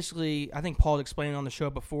 And basically, I think Paul's explained it on the show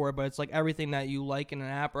before, but it's like everything that you like in an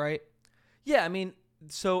app, right? Yeah, I mean,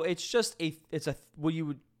 so it's just what you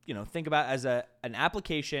would think about as an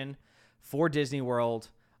application for Disney World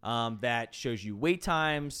that shows you wait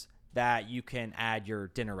times, that you can add your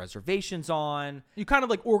dinner reservations on. You kind of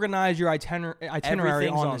like organize your itinerary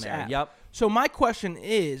on this there. app. Yep. So my question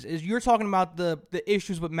is you're talking about the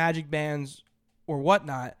issues with Magic Bands or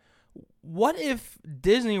whatnot. What if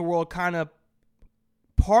Disney World kind of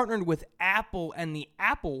partnered with Apple and the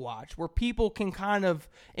Apple Watch, where people can kind of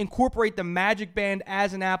incorporate the Magic Band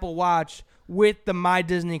as an Apple Watch with the My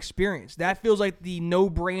Disney Experience? That feels like the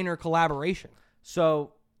no-brainer collaboration.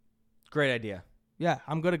 So, great idea. Yeah,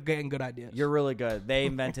 I'm good at getting good ideas. You're really good. They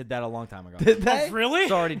invented that a long time ago. Did they? Really?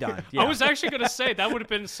 It's already done. Yeah. I was actually going to say that would have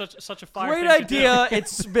been such a fire Great thing idea. to do.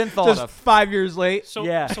 It's been thought Just of. 5 years late. So,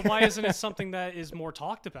 Yeah. so why isn't it something that is more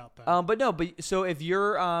talked about then? But so if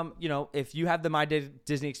you're, if you have the My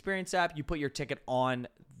Disney Experience app, you put your ticket on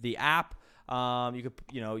the app. You could,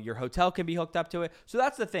 your hotel can be hooked up to it. So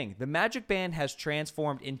that's the thing. The Magic Band has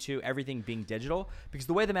transformed into everything being digital, because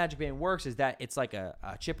the way the Magic Band works is that it's like a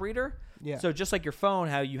chip reader. Yeah. So just like your phone,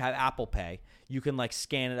 how you have Apple Pay, you can like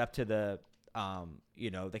scan it up to the,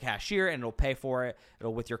 the cashier, and it'll pay for it.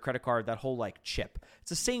 It'll with your credit card, that whole like chip. It's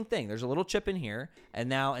the same thing. There's a little chip in here, and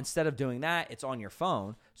now instead of doing that, it's on your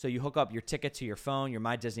phone. So you hook up your ticket to your phone, your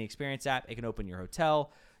My Disney Experience app. It can open your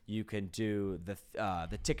hotel. You can do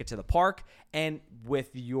the ticket to the park, and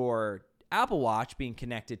with your Apple Watch being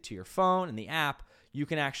connected to your phone and the app, you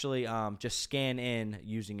can actually just scan in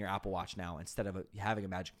using your Apple Watch now instead of having a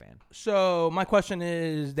Magic Band. So my question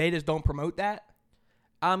is, they just don't promote that?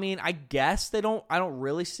 I mean, I guess they don't. I don't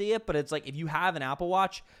really see it, but it's like if you have an Apple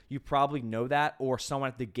Watch, you probably know that, or someone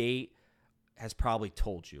at the gate has probably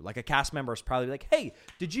told you. Like a cast member is probably like, "Hey,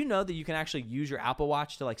 did you know that you can actually use your Apple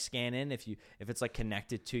Watch to like scan in if it's like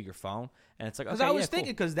connected to your phone?" And it's like, okay, Because I was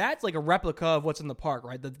thinking, because that's like a replica of what's in the park,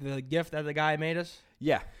 right? The gift that the guy made us.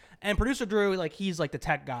 Yeah. And producer Drew, like, he's like the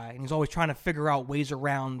tech guy, and he's always trying to figure out ways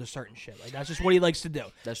around the certain shit. Like, that's just what he likes to do.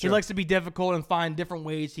 That's He true. likes to be difficult and find different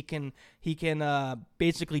ways he can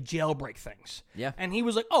basically jailbreak things. Yeah. And he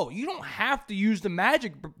was like, "Oh, you don't have to use the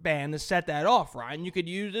Magic Band to set that off, Ryan. You could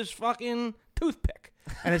use this fucking toothpick,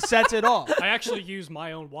 and it sets it off." I actually use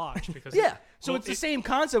my own watch because Yeah. So it's the same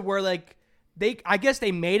concept where like I guess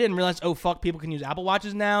they made it and realized, oh fuck, people can use Apple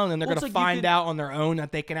Watches now, and then they're Well, gonna it's like you find can- out on their own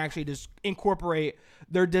that they can actually just incorporate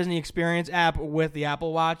their Disney Experience app with the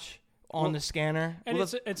Apple Watch on the scanner. And Well,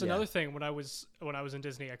 it's yeah. another thing. When I was in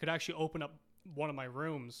Disney, I could actually open up one of my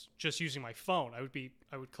rooms just using my phone. I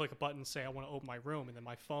would click a button and say I want to open my room, and then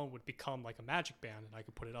my phone would become like a Magic Band, and I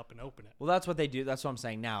could put it up and open it. Well, that's what they do. That's what I'm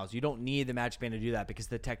saying now is you don't need the Magic Band to do that, because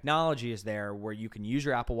the technology is there where you can use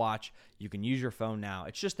your Apple Watch, you can use your phone now.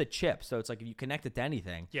 It's just a chip, so it's like if you connect it to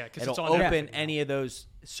anything, Yeah, 'cause it'll it's on open everything now. any of those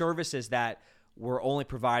services that were only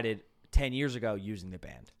provided 10 years ago using the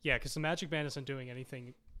band. Yeah, because the Magic Band isn't doing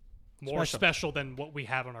anything more special than what we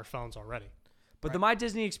have on our phones already. But the My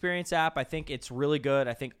Disney Experience app, I think it's really good.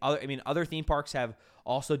 I think other theme parks have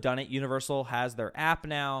also done it. Universal has their app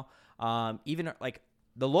now. Even like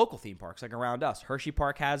the local theme parks, like around us, Hershey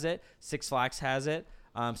Park has it. Six Flags has it.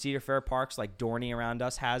 Cedar Fair parks like Dorney around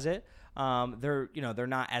us has it. They're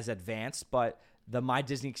not as advanced, but the My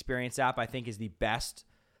Disney Experience app, I think, is the best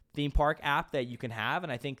theme park app that you can have,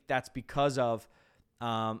 and I think that's because of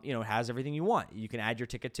it has everything you want. You can add your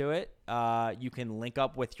ticket to it. You can link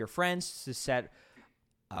up with your friends to set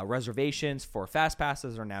reservations for Fast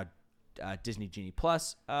Passes or now Disney Genie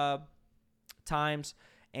Plus times.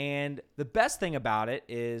 And the best thing about it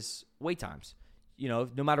is wait times. No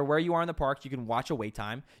matter where you are in the park, you can watch a wait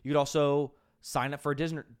time. You could also sign up for a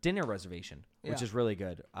dinner reservation, which is really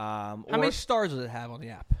good. How many stars does it have on the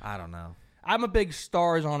app? I don't know. I'm a big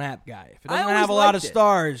stars on app guy. If it doesn't always have a lot of liked it.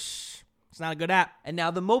 stars, it's not a good app. And now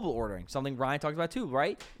the mobile ordering, something Ryan talked about too,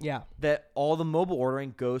 right? Yeah. That all the mobile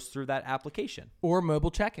ordering goes through that application. Or mobile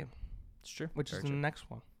check-in, It's true. which is the next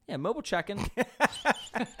one. Yeah, mobile check-in.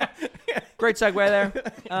 Great segue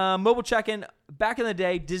there. Mobile check-in. Back in the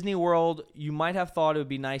day, Disney World, you might have thought it would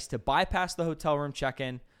be nice to bypass the hotel room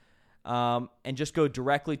check-in and just go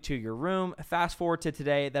directly to your room. Fast forward to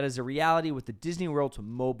today, that is a reality with the Disney World's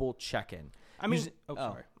mobile check-in. Sorry.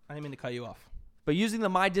 I didn't mean to cut you off. But using the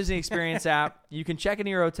My Disney Experience app, you can check into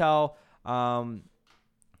your hotel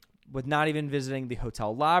with not even visiting the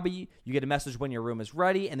hotel lobby. You get a message when your room is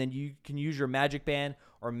ready, and then you can use your Magic Band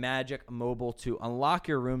or Magic Mobile to unlock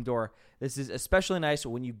your room door. This is especially nice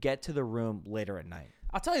when you get to the room later at night.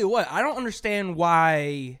 I'll tell you what, I don't understand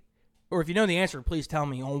why, or if you know the answer, please tell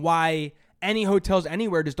me, on why any hotels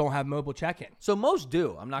anywhere just don't have mobile check-in. So most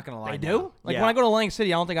do. I'm not going to lie. They now. do? Like Yeah. when I go to Atlantic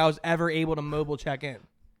City, I don't think I was ever able to mobile check-in.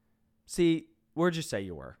 See, where'd you say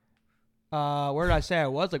you were? Where did I say I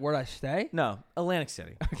was? Like, where did I stay? No, Atlantic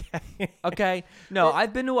City. Okay. Okay. No,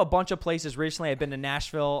 I've been to a bunch of places recently. I've been to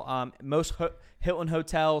Nashville, most Hilton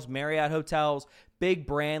hotels, Marriott hotels, big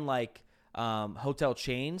brand like hotel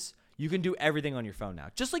chains. You can do everything on your phone now.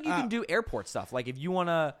 Just like you can do airport stuff. Like if you want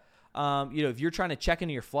to, if you're trying to check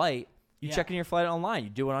into your flight, you check into your flight online. You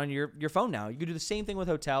do it on your phone now. You can do the same thing with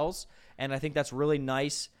hotels. And I think that's really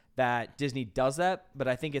nice that Disney does that. But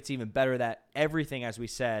I think it's even better that everything, as we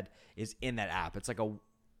said, is in that app. It's like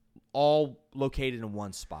all located in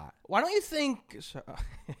one spot. Why don't you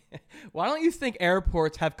think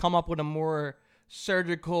airports have come up with a more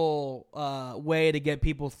surgical way to get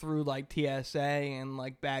people through like TSA and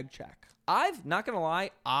like bag check? I've not gonna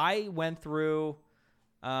lie, I went through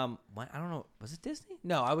I don't know, was it Disney?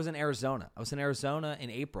 No, I was in Arizona. I was in Arizona in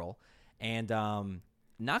April, and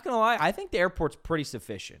not gonna lie, I think the airport's pretty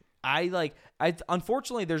sufficient. I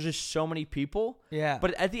unfortunately there's just so many people. Yeah.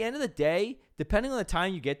 But at the end of the day, depending on the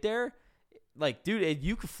time you get there, like dude,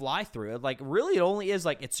 you could fly through it. Like really it only is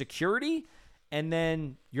like it's security and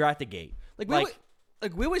then you're at the gate.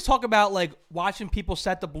 We always talk about like watching people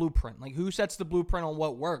set the blueprint. Like who sets the blueprint on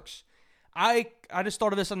what works? I just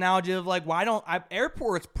thought of this analogy of like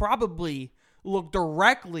airports probably look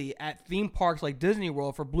directly at theme parks like Disney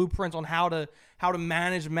World for blueprints on how to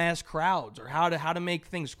manage mass crowds or how to make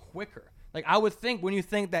things quicker. Like I would think when you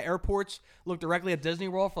think that airports look directly at Disney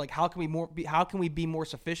World for like how can we be more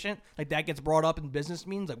sufficient? Like that gets brought up in business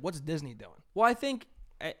meetings. Like what's Disney doing? Well, I think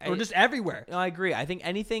Or just everywhere. I agree. I think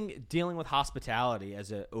anything dealing with hospitality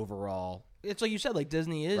as an overall. It's like you said, like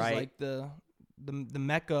Disney is Right. like the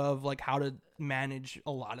mecca of like how to manage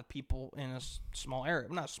a lot of people in a small area.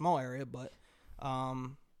 Not a small area, but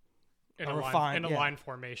in a a refined- line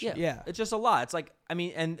formation. Yeah. It's just a lot. It's like, I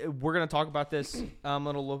mean, and we're going to talk about this in a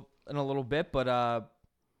little bit, but what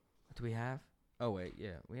do we have? Oh, wait.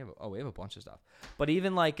 Yeah. We have a bunch of stuff. But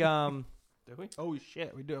even like, do we? Oh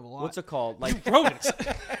shit, we do have a lot. what's it called? Like, Rodents.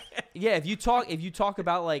 yeah, if you talk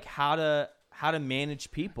about like how to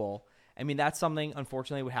manage people, I mean, that's something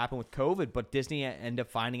unfortunately would happen with COVID, but Disney ended up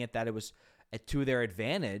finding that it was to their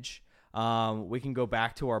advantage. We can go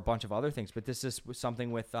back to our bunch of other things, but this is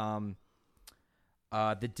something with the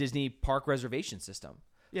Disney park reservation system.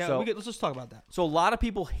 Yeah, So, let's just talk about that. so a lot of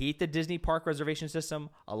people hate the Disney park reservation system.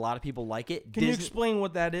 A lot of people like it. Can you explain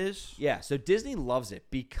what that is? Yeah, so Disney loves it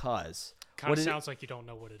because Kind of sounds like you don't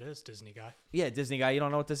know what it is, Disney guy. Yeah, Disney guy, you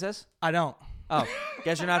don't know what this is? I don't. Oh,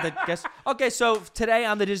 guess you're not the guess. Okay, so today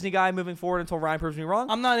I'm the Disney guy moving forward until Ryan proves me wrong.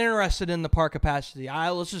 I'm not interested in the park capacity.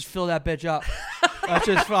 Let's just fill that bitch up. Let's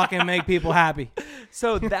just fucking make people happy.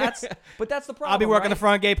 So that's the problem. I'll be working right? the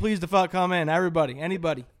front gate. Please the fuck come in. Everybody,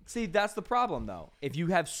 anybody. See, that's the problem though. If you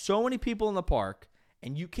have so many people in the park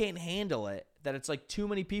and you can't handle it, that it's like too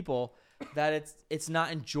many people, that it's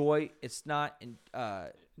not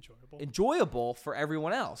enjoyable for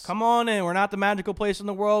everyone else. Come on in. We're not the magical place in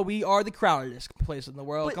the world. We are the crowdedest place in the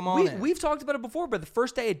world. But Come on in. We've talked about it before, but the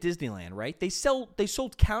first day at Disneyland, right? They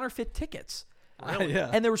sold counterfeit tickets. Really? Yeah.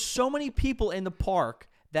 And there were so many people in the park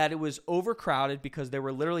that it was overcrowded because there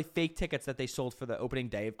were literally fake tickets that they sold for the opening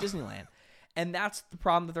day of Disneyland. And that's the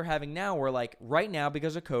problem that they're having now, where like right now,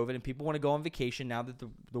 because of COVID and people want to go on vacation now that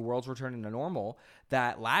the world's returning to normal,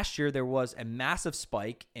 that last year there was a massive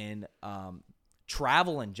spike in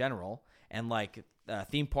travel in general and like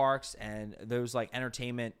theme parks and those like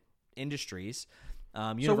entertainment industries.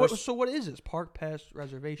 So what is this park pass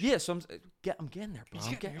reservation? Yeah, so I'm getting there, bro.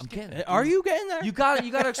 I'm getting there. Are you getting there? You got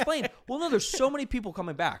to explain. Well, no, there's so many people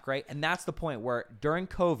coming back, right? And that's the point where during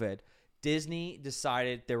COVID, Disney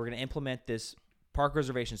decided they were going to implement this park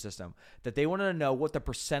reservation system, that they wanted to know what the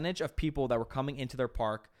percentage of people that were coming into their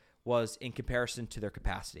park was in comparison to their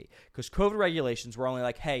capacity. Because COVID regulations were only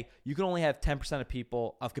like, hey, you can only have 10% of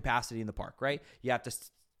people of capacity in the park, right? You have to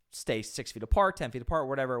stay 6 feet apart, 10 feet apart,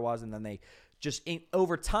 whatever it was. And then they just,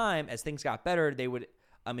 over time, as things got better, they would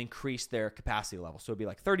increase their capacity level. So it'd be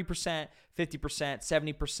like 30%, 50%,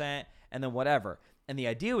 70%, and then whatever. And the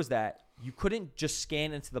idea was that you couldn't just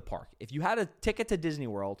scan into the park. If you had a ticket to Disney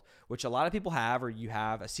World, which a lot of people have, or you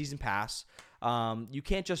have a season pass, you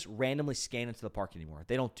can't just randomly scan into the park anymore.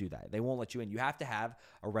 They don't do that. They won't let you in. You have to have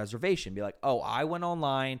a reservation. Be like, oh, I went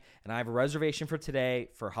online and I have a reservation for today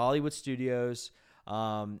for Hollywood Studios.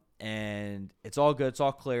 and it's all good, it's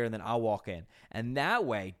all clear, and then I'll walk in. And that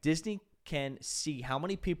way, Disney can see how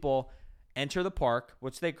many people enter the park,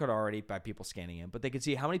 which they could already by people scanning in, but they can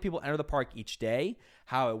see how many people enter the park each day,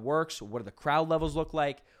 how it works, what do the crowd levels look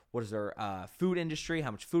like, what is their food industry,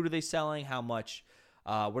 how much food are they selling, how much,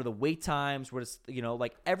 what are the wait times, what is,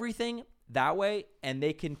 like everything that way, and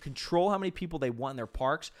they can control how many people they want in their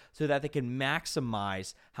parks so that they can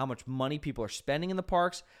maximize how much money people are spending in the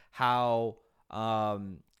parks, how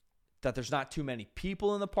that there's not too many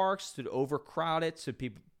people in the parks to overcrowd it, so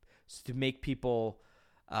people to make people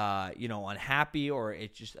unhappy, or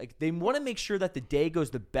it's just like they want to make sure that the day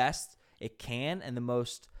goes the best it can and the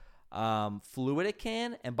most fluid it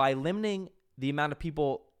can, and by limiting the amount of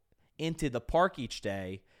people into the park each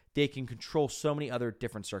day, they can control so many other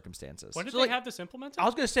different circumstances. When did they have this implemented? I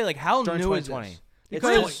was going to say, like, how During new is 2020. this?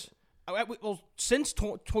 Because since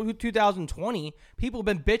 2020, people have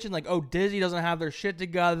been bitching like, oh, Disney doesn't have their shit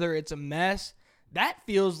together. It's a mess. That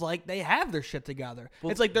feels like they have their shit together.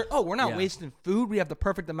 It's like we're not wasting food. We have the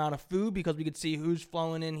perfect amount of food because we could see who's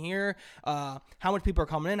flowing in here, how much people are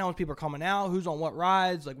coming in, how much people are coming out, who's on what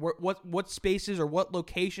rides, like what spaces or what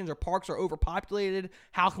locations or parks are overpopulated.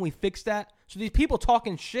 How can we fix that? So these people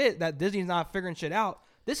talking shit that Disney's not figuring shit out.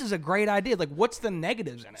 This is a great idea. Like, what's the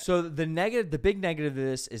negatives in it? So the big negative of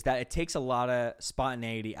this is that it takes a lot of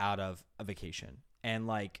spontaneity out of a vacation, and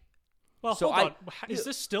like. Well, so hold on. Is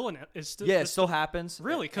this still it still happens.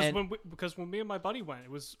 Really? Because when me and my buddy went,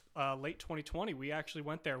 it was late 2020. We actually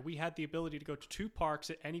went there. We had the ability to go to 2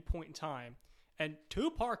 parks at any point in time, and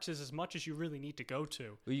 2 parks is as much as you really need to go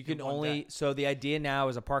to. You can only. So the idea now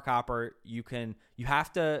is a park hopper. You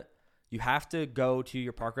have to go to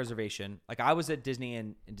your park reservation. Like I was at Disney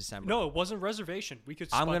in December. No, it wasn't reservation. We could.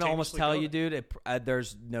 I'm gonna almost tell you, dude.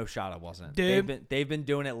 There's no shot it wasn't. Dude. They've been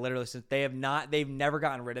doing it literally since they've never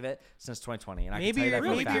gotten rid of it since 2020. And I can tell you that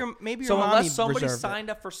for a fact. Maybe so your unless mommy somebody reserved signed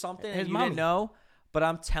it. up for something His and you mommy. didn't know, but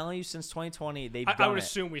I'm telling you, since 2020 they've done it. I would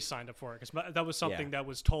assume we signed up for it because that was something that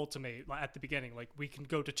was told to me at the beginning. Like we can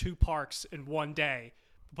go to 2 parks in one day,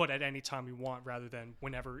 but at any time we want, rather than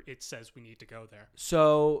whenever it says we need to go there.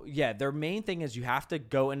 So yeah, their main thing is you have to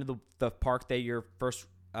go into the park that your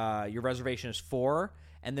reservation is for,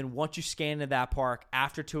 and then once you scan into that park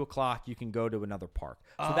after 2:00, you can go to another park.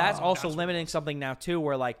 So that's also limiting something now too,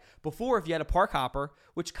 where like before, if you had a park hopper,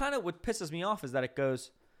 which kind of what pisses me off is that it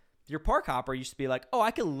goes. Your park hopper used to be like, oh,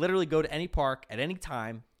 I can literally go to any park at any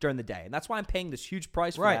time during the day. And that's why I'm paying this huge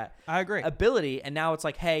price for that. I agree. Ability. And now it's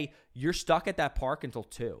like, hey, you're stuck at that park until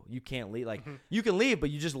 2. You can't leave. Like, you can leave,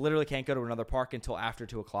 but you just literally can't go to another park until after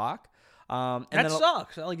 2:00. And that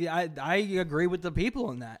sucks. Like I agree with the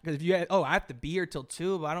people in that, because if you I have to be here till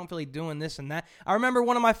 2, but I don't feel like doing this and that. I remember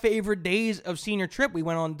one of my favorite days of senior trip. We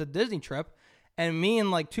went on the Disney trip. And me and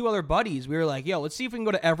like 2 other buddies, we were like, yo, let's see if we can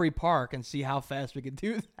go to every park and see how fast we could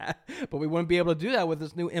do that. But we wouldn't be able to do that with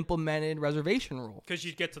this new implemented reservation rule. Because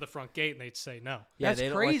you'd get to the front gate and they'd say no. Yeah,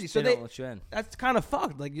 that's crazy. So they don't let you in. That's kind of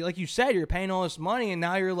fucked. Like you said, you're paying all this money, and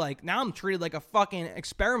now I'm treated like a fucking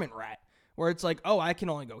experiment rat. Where it's like, oh, I can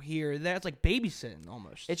only go here. That's like babysitting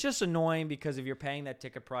almost. It's just annoying because if you're paying that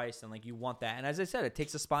ticket price and like you want that, and as I said, it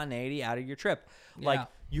takes the spontaneity out of your trip. Like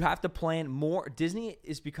you have to plan more. Disney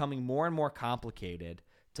is becoming more and more complicated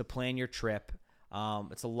to plan your trip.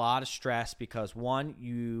 It's a lot of stress because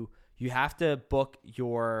you have to book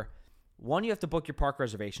your park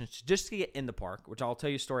reservations just to get in the park, which I'll tell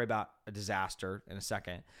you a story about a disaster in a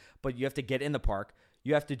second. But you have to get in the park.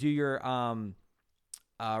 You have to do your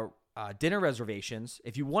dinner reservations.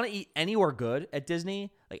 If you want to eat anywhere good at Disney,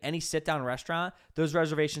 like any sit-down restaurant, those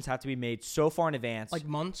reservations have to be made so far in advance. Like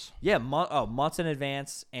months? Yeah, months in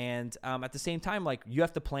advance. And at the same time, like you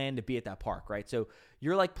have to plan to be at that park, right? So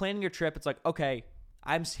you're like planning your trip. It's like, okay,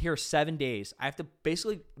 I'm here 7 days. I have to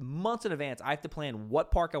basically months in advance. I have to plan what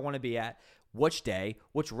park I want to be at, which day,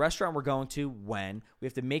 which restaurant we're going to, when. We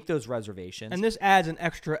have to make those reservations. And this adds an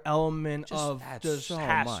extra element of just so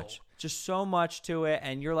hassle. much. Just so much to it,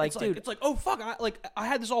 and you're like, dude, it's like, oh fuck, I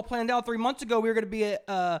had this all planned out 3 months ago. We were gonna be at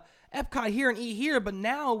Epcot here and eat here, but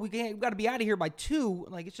now we got to be out of here by 2.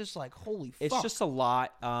 Like it's just like, holy fuck. It's just a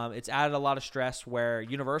lot. It's added a lot of stress. Where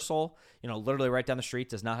Universal, literally right down the street,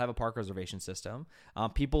 does not have a park reservation system.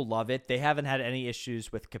 People love it. They haven't had any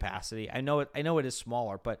issues with capacity. I know it is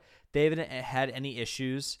smaller, but they haven't had any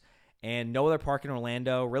issues. And no other park in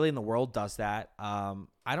Orlando, really in the world, does that.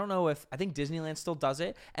 I don't know I think Disneyland still does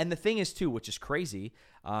it. And the thing is, too, which is crazy,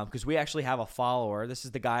 because we actually have a follower. This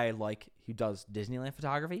is the guy who does Disneyland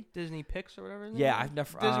photography. Disney Pics or whatever. Yeah, I've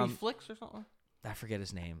never Disney Flicks or something. I forget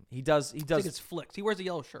his name. He does. I think it's Flicks. He wears a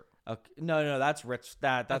yellow shirt. Okay. No, that's Rich.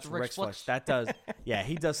 That's Rick Rick Flicks? Flicks. That does. Yeah,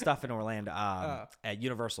 he does stuff in Orlando at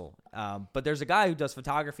Universal. But there's a guy who does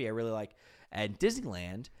photography I really like at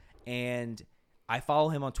Disneyland, and I follow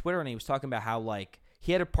him on Twitter, and he was talking about how like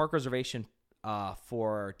he had a park reservation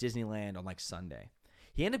for Disneyland on like Sunday.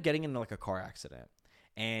 He ended up getting into like a car accident,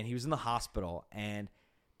 and he was in the hospital. And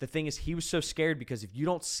the thing is, he was so scared because if you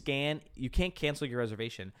don't scan, you can't cancel your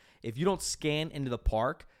reservation. If you don't scan into the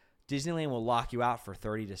park, Disneyland will lock you out for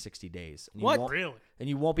 30 to 60 days. And you What? won't- Really? And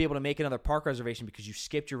you won't be able to make another park reservation because you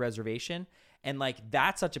skipped your reservation. And like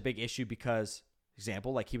that's such a big issue because,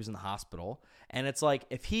 example, like he was in the hospital, and it's like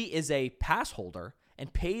if he is a pass holder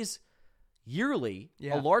and pays yearly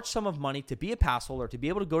Yeah. a large sum of money to be a pass holder, to be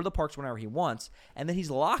able to go to the parks whenever he wants, and then he's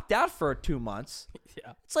locked out for 2 months.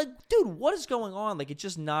 Yeah. It's like, dude, what is going on? Like, it's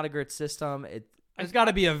just not a great system. There's got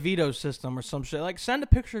to be a veto system or some shit. Like, send a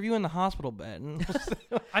picture of you in the hospital bed, and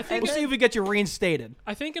I think we'll see if we get you reinstated.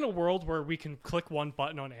 I think in a world where we can click one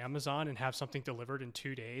button on Amazon and have something delivered in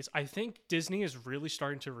 2 days, I think Disney is really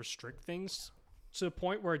starting to restrict things to the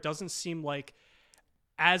point where it doesn't seem like,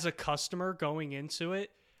 as a customer going into it,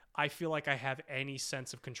 I feel like I have any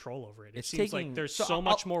sense of control over it. It It's seems taking- like there's so so I'll-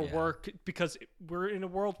 much more yeah. work because we're in a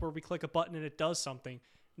world where we click a button and it does something.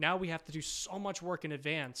 Now we have to do so much work in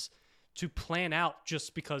advance to plan out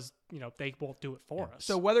just because, they won't do it for us.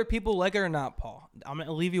 So whether people like it or not, Paul, I'm going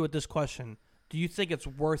to leave you with this question. Do you think it's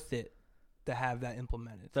worth it to have that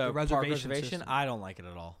implemented? The park reservation, system? I don't like it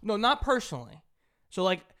at all. No, not personally. So,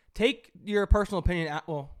 like, take your personal opinion.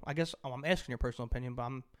 Well, I guess I'm asking your personal opinion, but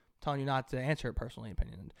I'm telling you not to answer it personally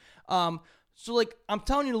opinion. So, like, I'm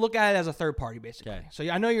telling you to look at it as a third party, basically. Okay. So,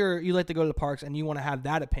 I know you like to go to the parks and you want to have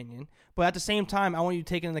that opinion, but at the same time, I want you to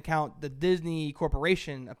take into account the Disney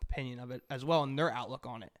Corporation opinion of it as well and their outlook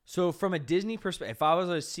on it. So from a Disney perspective, if I was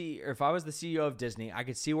the CEO of Disney, I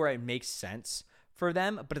could see where it makes sense for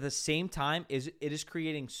them, but at the same time, it is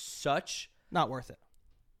creating such Not worth it.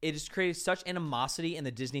 it has created such animosity in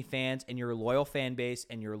the Disney fans and your loyal fan base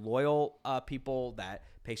and your loyal people that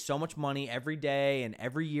pay so much money every day and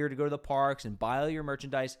every year to go to the parks and buy all your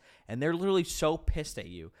merchandise. And they're literally so pissed at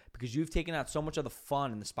you because you've taken out so much of the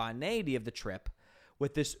fun and the spontaneity of the trip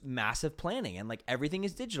with this massive planning. And like everything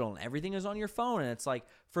is digital and everything is on your phone. And it's like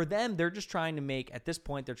for them, they're just trying to make, at this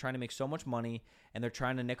point, they're trying to make so much money and they're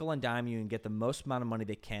trying to nickel and dime you and get the most amount of money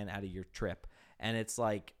they can out of your trip. And it's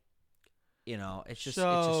like, it's just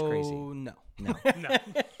crazy. No. No, no.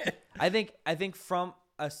 I think from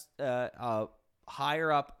a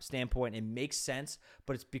higher up standpoint, it makes sense,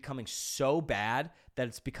 but it's becoming so bad that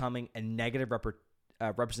it's becoming a negative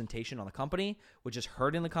representation on the company, which is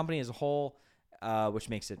hurting the company as a whole, which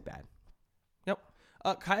makes it bad. Yep.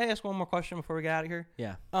 Can I ask one more question before we get out of here?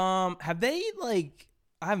 Yeah. Have they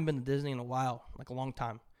I haven't been to Disney in a while, like a long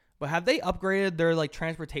time, but have they upgraded their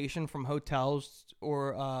transportation from hotels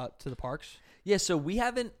or to the parks? Yeah, so we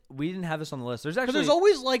didn't have this on the list. There's Because actually there's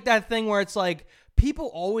always that thing where it's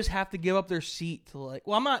people always have to give up their seat to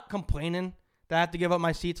well, I'm not complaining that I have to give up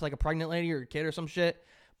my seat to a pregnant lady or a kid or some shit,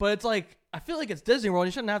 but it's I feel like it's Disney World.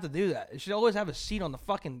 You shouldn't have to do that. You should always have a seat on the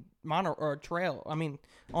fucking mono or trail. I mean,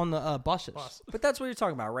 on the buses. but that's what you're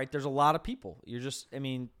talking about, right? There's a lot of people.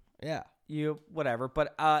 Yeah. Whatever.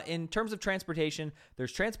 But in terms of transportation,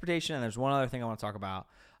 there's transportation and there's one other thing I want to talk about.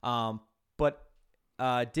 But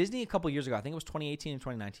Disney a couple years ago, I think it was 2018 and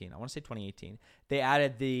 2019. I want to say 2018. They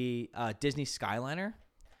added the Disney Skyliner.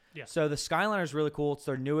 Yeah. So the Skyliner is really cool. It's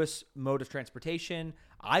their newest mode of transportation.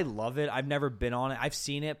 I love it. I've never been on it. I've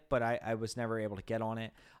seen it, but I was never able to get on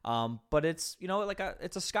it. But it's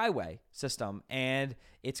it's a Skyway system, and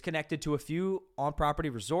it's connected to a few on-property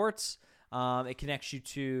resorts. It connects you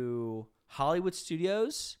to Hollywood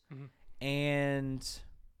Studios, and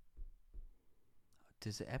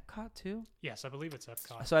does it Epcot too? Yes, I believe it's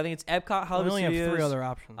Epcot. So I think it's Epcot, We Hollywood only Studios. have 3 other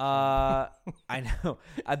options. I know.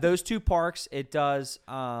 Those 2 parks, it does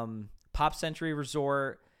Pop Century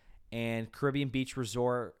Resort and Caribbean Beach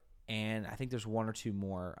Resort, and I think there's 1 or 2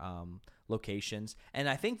 more locations. And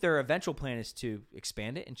I think their eventual plan is to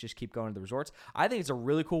expand it and just keep going to the resorts. I think it's a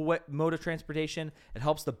really cool mode of transportation. It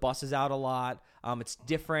helps the buses out a lot. It's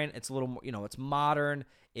different. It's a little more, it's modern.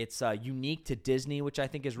 It's unique to Disney, which I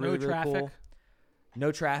think is really, really cool.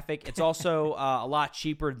 No traffic. It's also a lot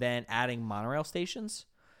cheaper than adding monorail stations.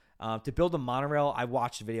 To build a monorail, I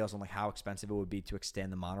watched videos on how expensive it would be to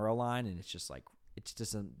extend the monorail line, and it's just it just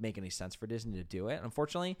doesn't make any sense for Disney to do it,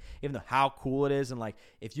 unfortunately. Even though how cool it is, and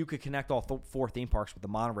if you could connect all 4 theme parks with the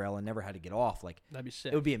monorail and never had to get off, that'd be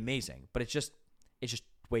sick. it would be amazing. But it's just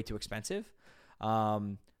way too expensive.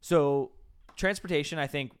 So transportation, I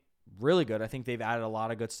think really good. I think they've added a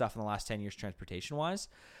lot of good stuff in the last 10 years transportation-wise.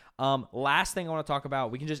 Last thing I want to talk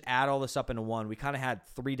about, we can just add all this up into one. We kind of had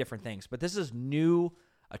 3 different things, but this is new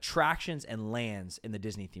attractions and lands in the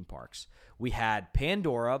Disney theme parks. We had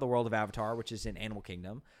Pandora, the world of Avatar, which is in Animal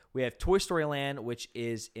Kingdom. We have Toy Story Land, which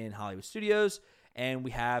is in Hollywood Studios. And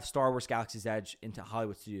we have Star Wars Galaxy's Edge into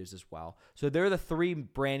Hollywood Studios as well. So they're the 3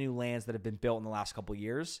 brand new lands that have been built in the last couple of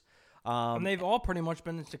years. And they've all pretty much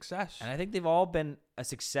been a success. And I think they've all been a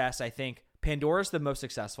success. I think Pandora's the most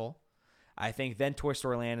successful. I think then Toy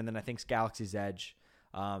Story Land, and then I think Galaxy's Edge.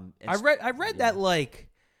 I read that like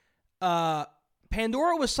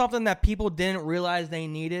Pandora was something that people didn't realize they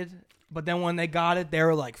needed, but then when they got it, they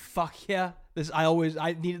were like, "Fuck yeah,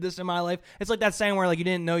 I needed this in my life." It's like that saying where like you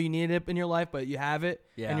didn't know you needed it in your life, but you have it,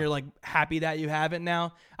 and you're like happy that you have it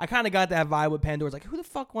now. I kind of got that vibe with Pandora. It's like, who the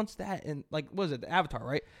fuck wants that? And like, what is it, the Avatar,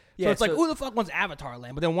 right? Yeah, so it's like, who the fuck wants Avatar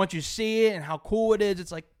Land? But then once you see it and how cool it is,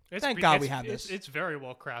 it's like, thank God we have this. It's very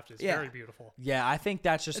well crafted. It's very beautiful. Yeah, I think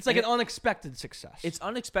that's just... It's like an unexpected success. It's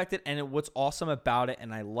unexpected, and what's awesome about it,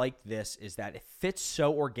 and I like this, is that it fits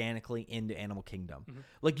so organically into Animal Kingdom. Mm-hmm.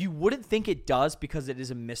 Like, you wouldn't think it does because it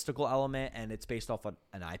is a mystical element, and it's based off of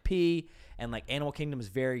an IP, and, like, Animal Kingdom is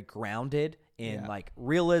very grounded in, like,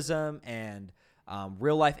 realism and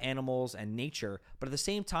real-life animals and nature. But at the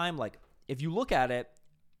same time, like, if you look at it,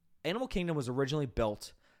 Animal Kingdom was originally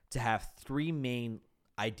built to have 3 main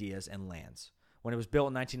ideas and lands when it was built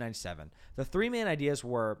in 1997. The 3 main ideas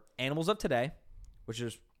were animals of today, which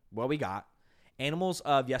is what we got, animals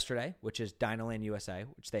of yesterday, which is Dinoland USA,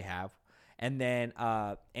 which they have, and then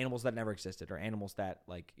animals that never existed, or animals that,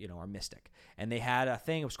 like, you know, are mystic. And they had a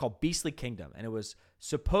thing, it was called Beastly Kingdom, and it was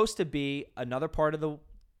supposed to be another part of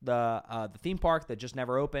the theme park that just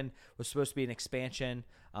never opened. It was supposed to be an expansion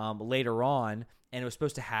later on, and it was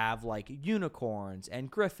supposed to have, like, unicorns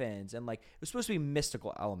and griffins, and, like, it was supposed to be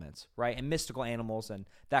mystical elements, right? And mystical animals and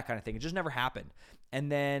that kind of thing. It just never happened.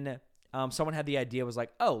 And then someone had the idea, was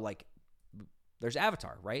like, oh, like, there's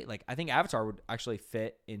Avatar, right? Like, I think Avatar would actually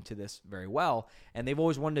fit into this very well, and they've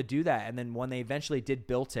always wanted to do that. And then when they eventually did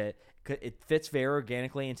build it, it fits very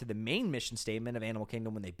organically into the main mission statement of Animal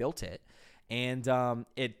Kingdom when they built it. And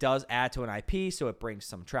it does add to an IP, so it brings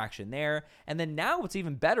some traction there. And then now what's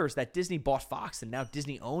even better is that Disney bought Fox, and now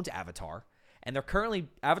Disney owns Avatar. And they're currently,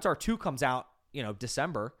 Avatar 2 comes out, you know,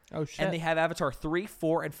 December. Oh, shit. And they have Avatar 3,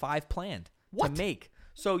 4, and 5 planned to make.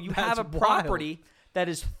 So you That's have a wild. property that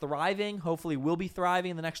is thriving, hopefully will be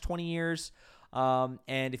thriving in the next 20 years.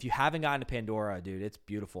 And if you haven't gotten to Pandora, dude, it's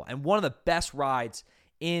beautiful. And one of the best rides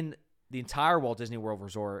in the entire Walt Disney World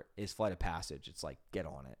Resort is Flight of Passage. It's like, get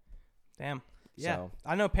on it. Damn. Yeah. So,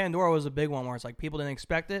 I know Pandora was a big one where it's like people didn't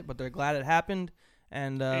expect it, but they're glad it happened.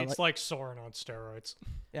 And it's like Soarin' on steroids.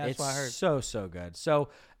 Yeah, that's it's what I heard. so good. So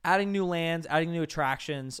adding new lands, adding new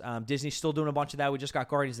attractions. Disney's still doing a bunch of that. We just got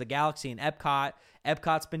Guardians of the Galaxy and Epcot.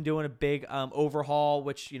 Epcot's been doing a big overhaul,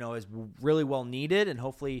 which, you know, is really well needed, and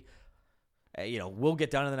hopefully, you know, will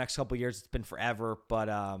get done in the next couple of years. It's been forever, but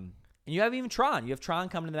and you have even Tron. You have Tron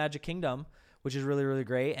coming to the Magic Kingdom, which is really, really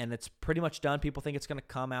great, and it's pretty much done. People think it's going to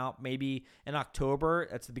come out maybe in October.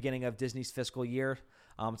 That's the beginning of Disney's fiscal year.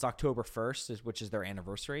 It's October 1st, which is their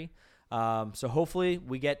anniversary. So hopefully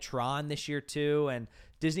we get Tron this year too, and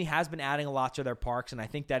Disney has been adding a lot to their parks, and I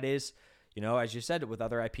think that is, you know, as you said, with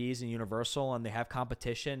other IPs and Universal, and they have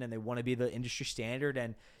competition, and they want to be the industry standard,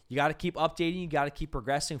 and you got to keep updating, you got to keep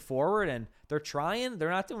progressing forward, and they're trying.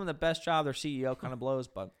 They're not doing the best job. Their CEO kind of blows,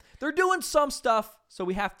 but they're doing some stuff, so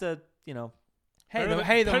we have to, you know, Better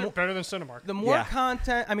than Cinemark. The more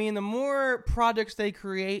content, I mean, the more projects they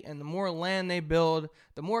create and the more land they build,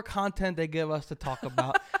 the more content they give us to talk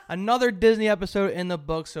about. Another Disney episode in the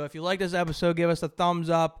book. So if you like this episode, give us a thumbs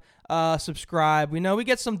up, subscribe. We know we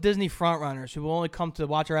get some Disney frontrunners who will only come to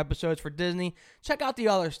watch our episodes for Disney. Check out the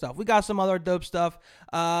other stuff. We got some other dope stuff.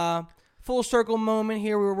 Full circle moment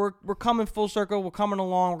here. We're coming full circle. We're coming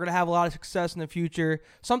along. We're going to have a lot of success in the future.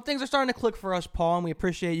 Some things are starting to click for us, Paul, and we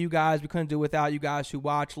appreciate you guys. We couldn't do it without you guys who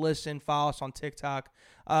watch, listen, follow us on TikTok.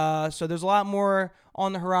 So there's a lot more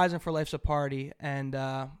on the horizon for Life's a Party, and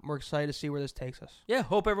we're excited to see where this takes us. Yeah,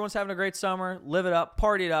 hope everyone's having a great summer. Live it up.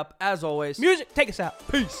 Party it up, as always. Music, take us out.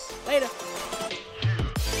 Peace. Later.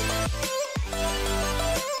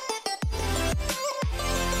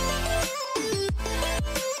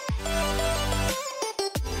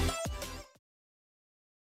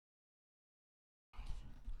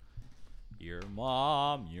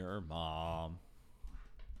 Your mom.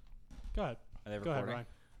 Go ahead. Are they Go ahead, recording? Ryan.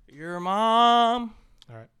 Your mom.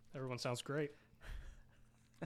 All right. Everyone sounds great.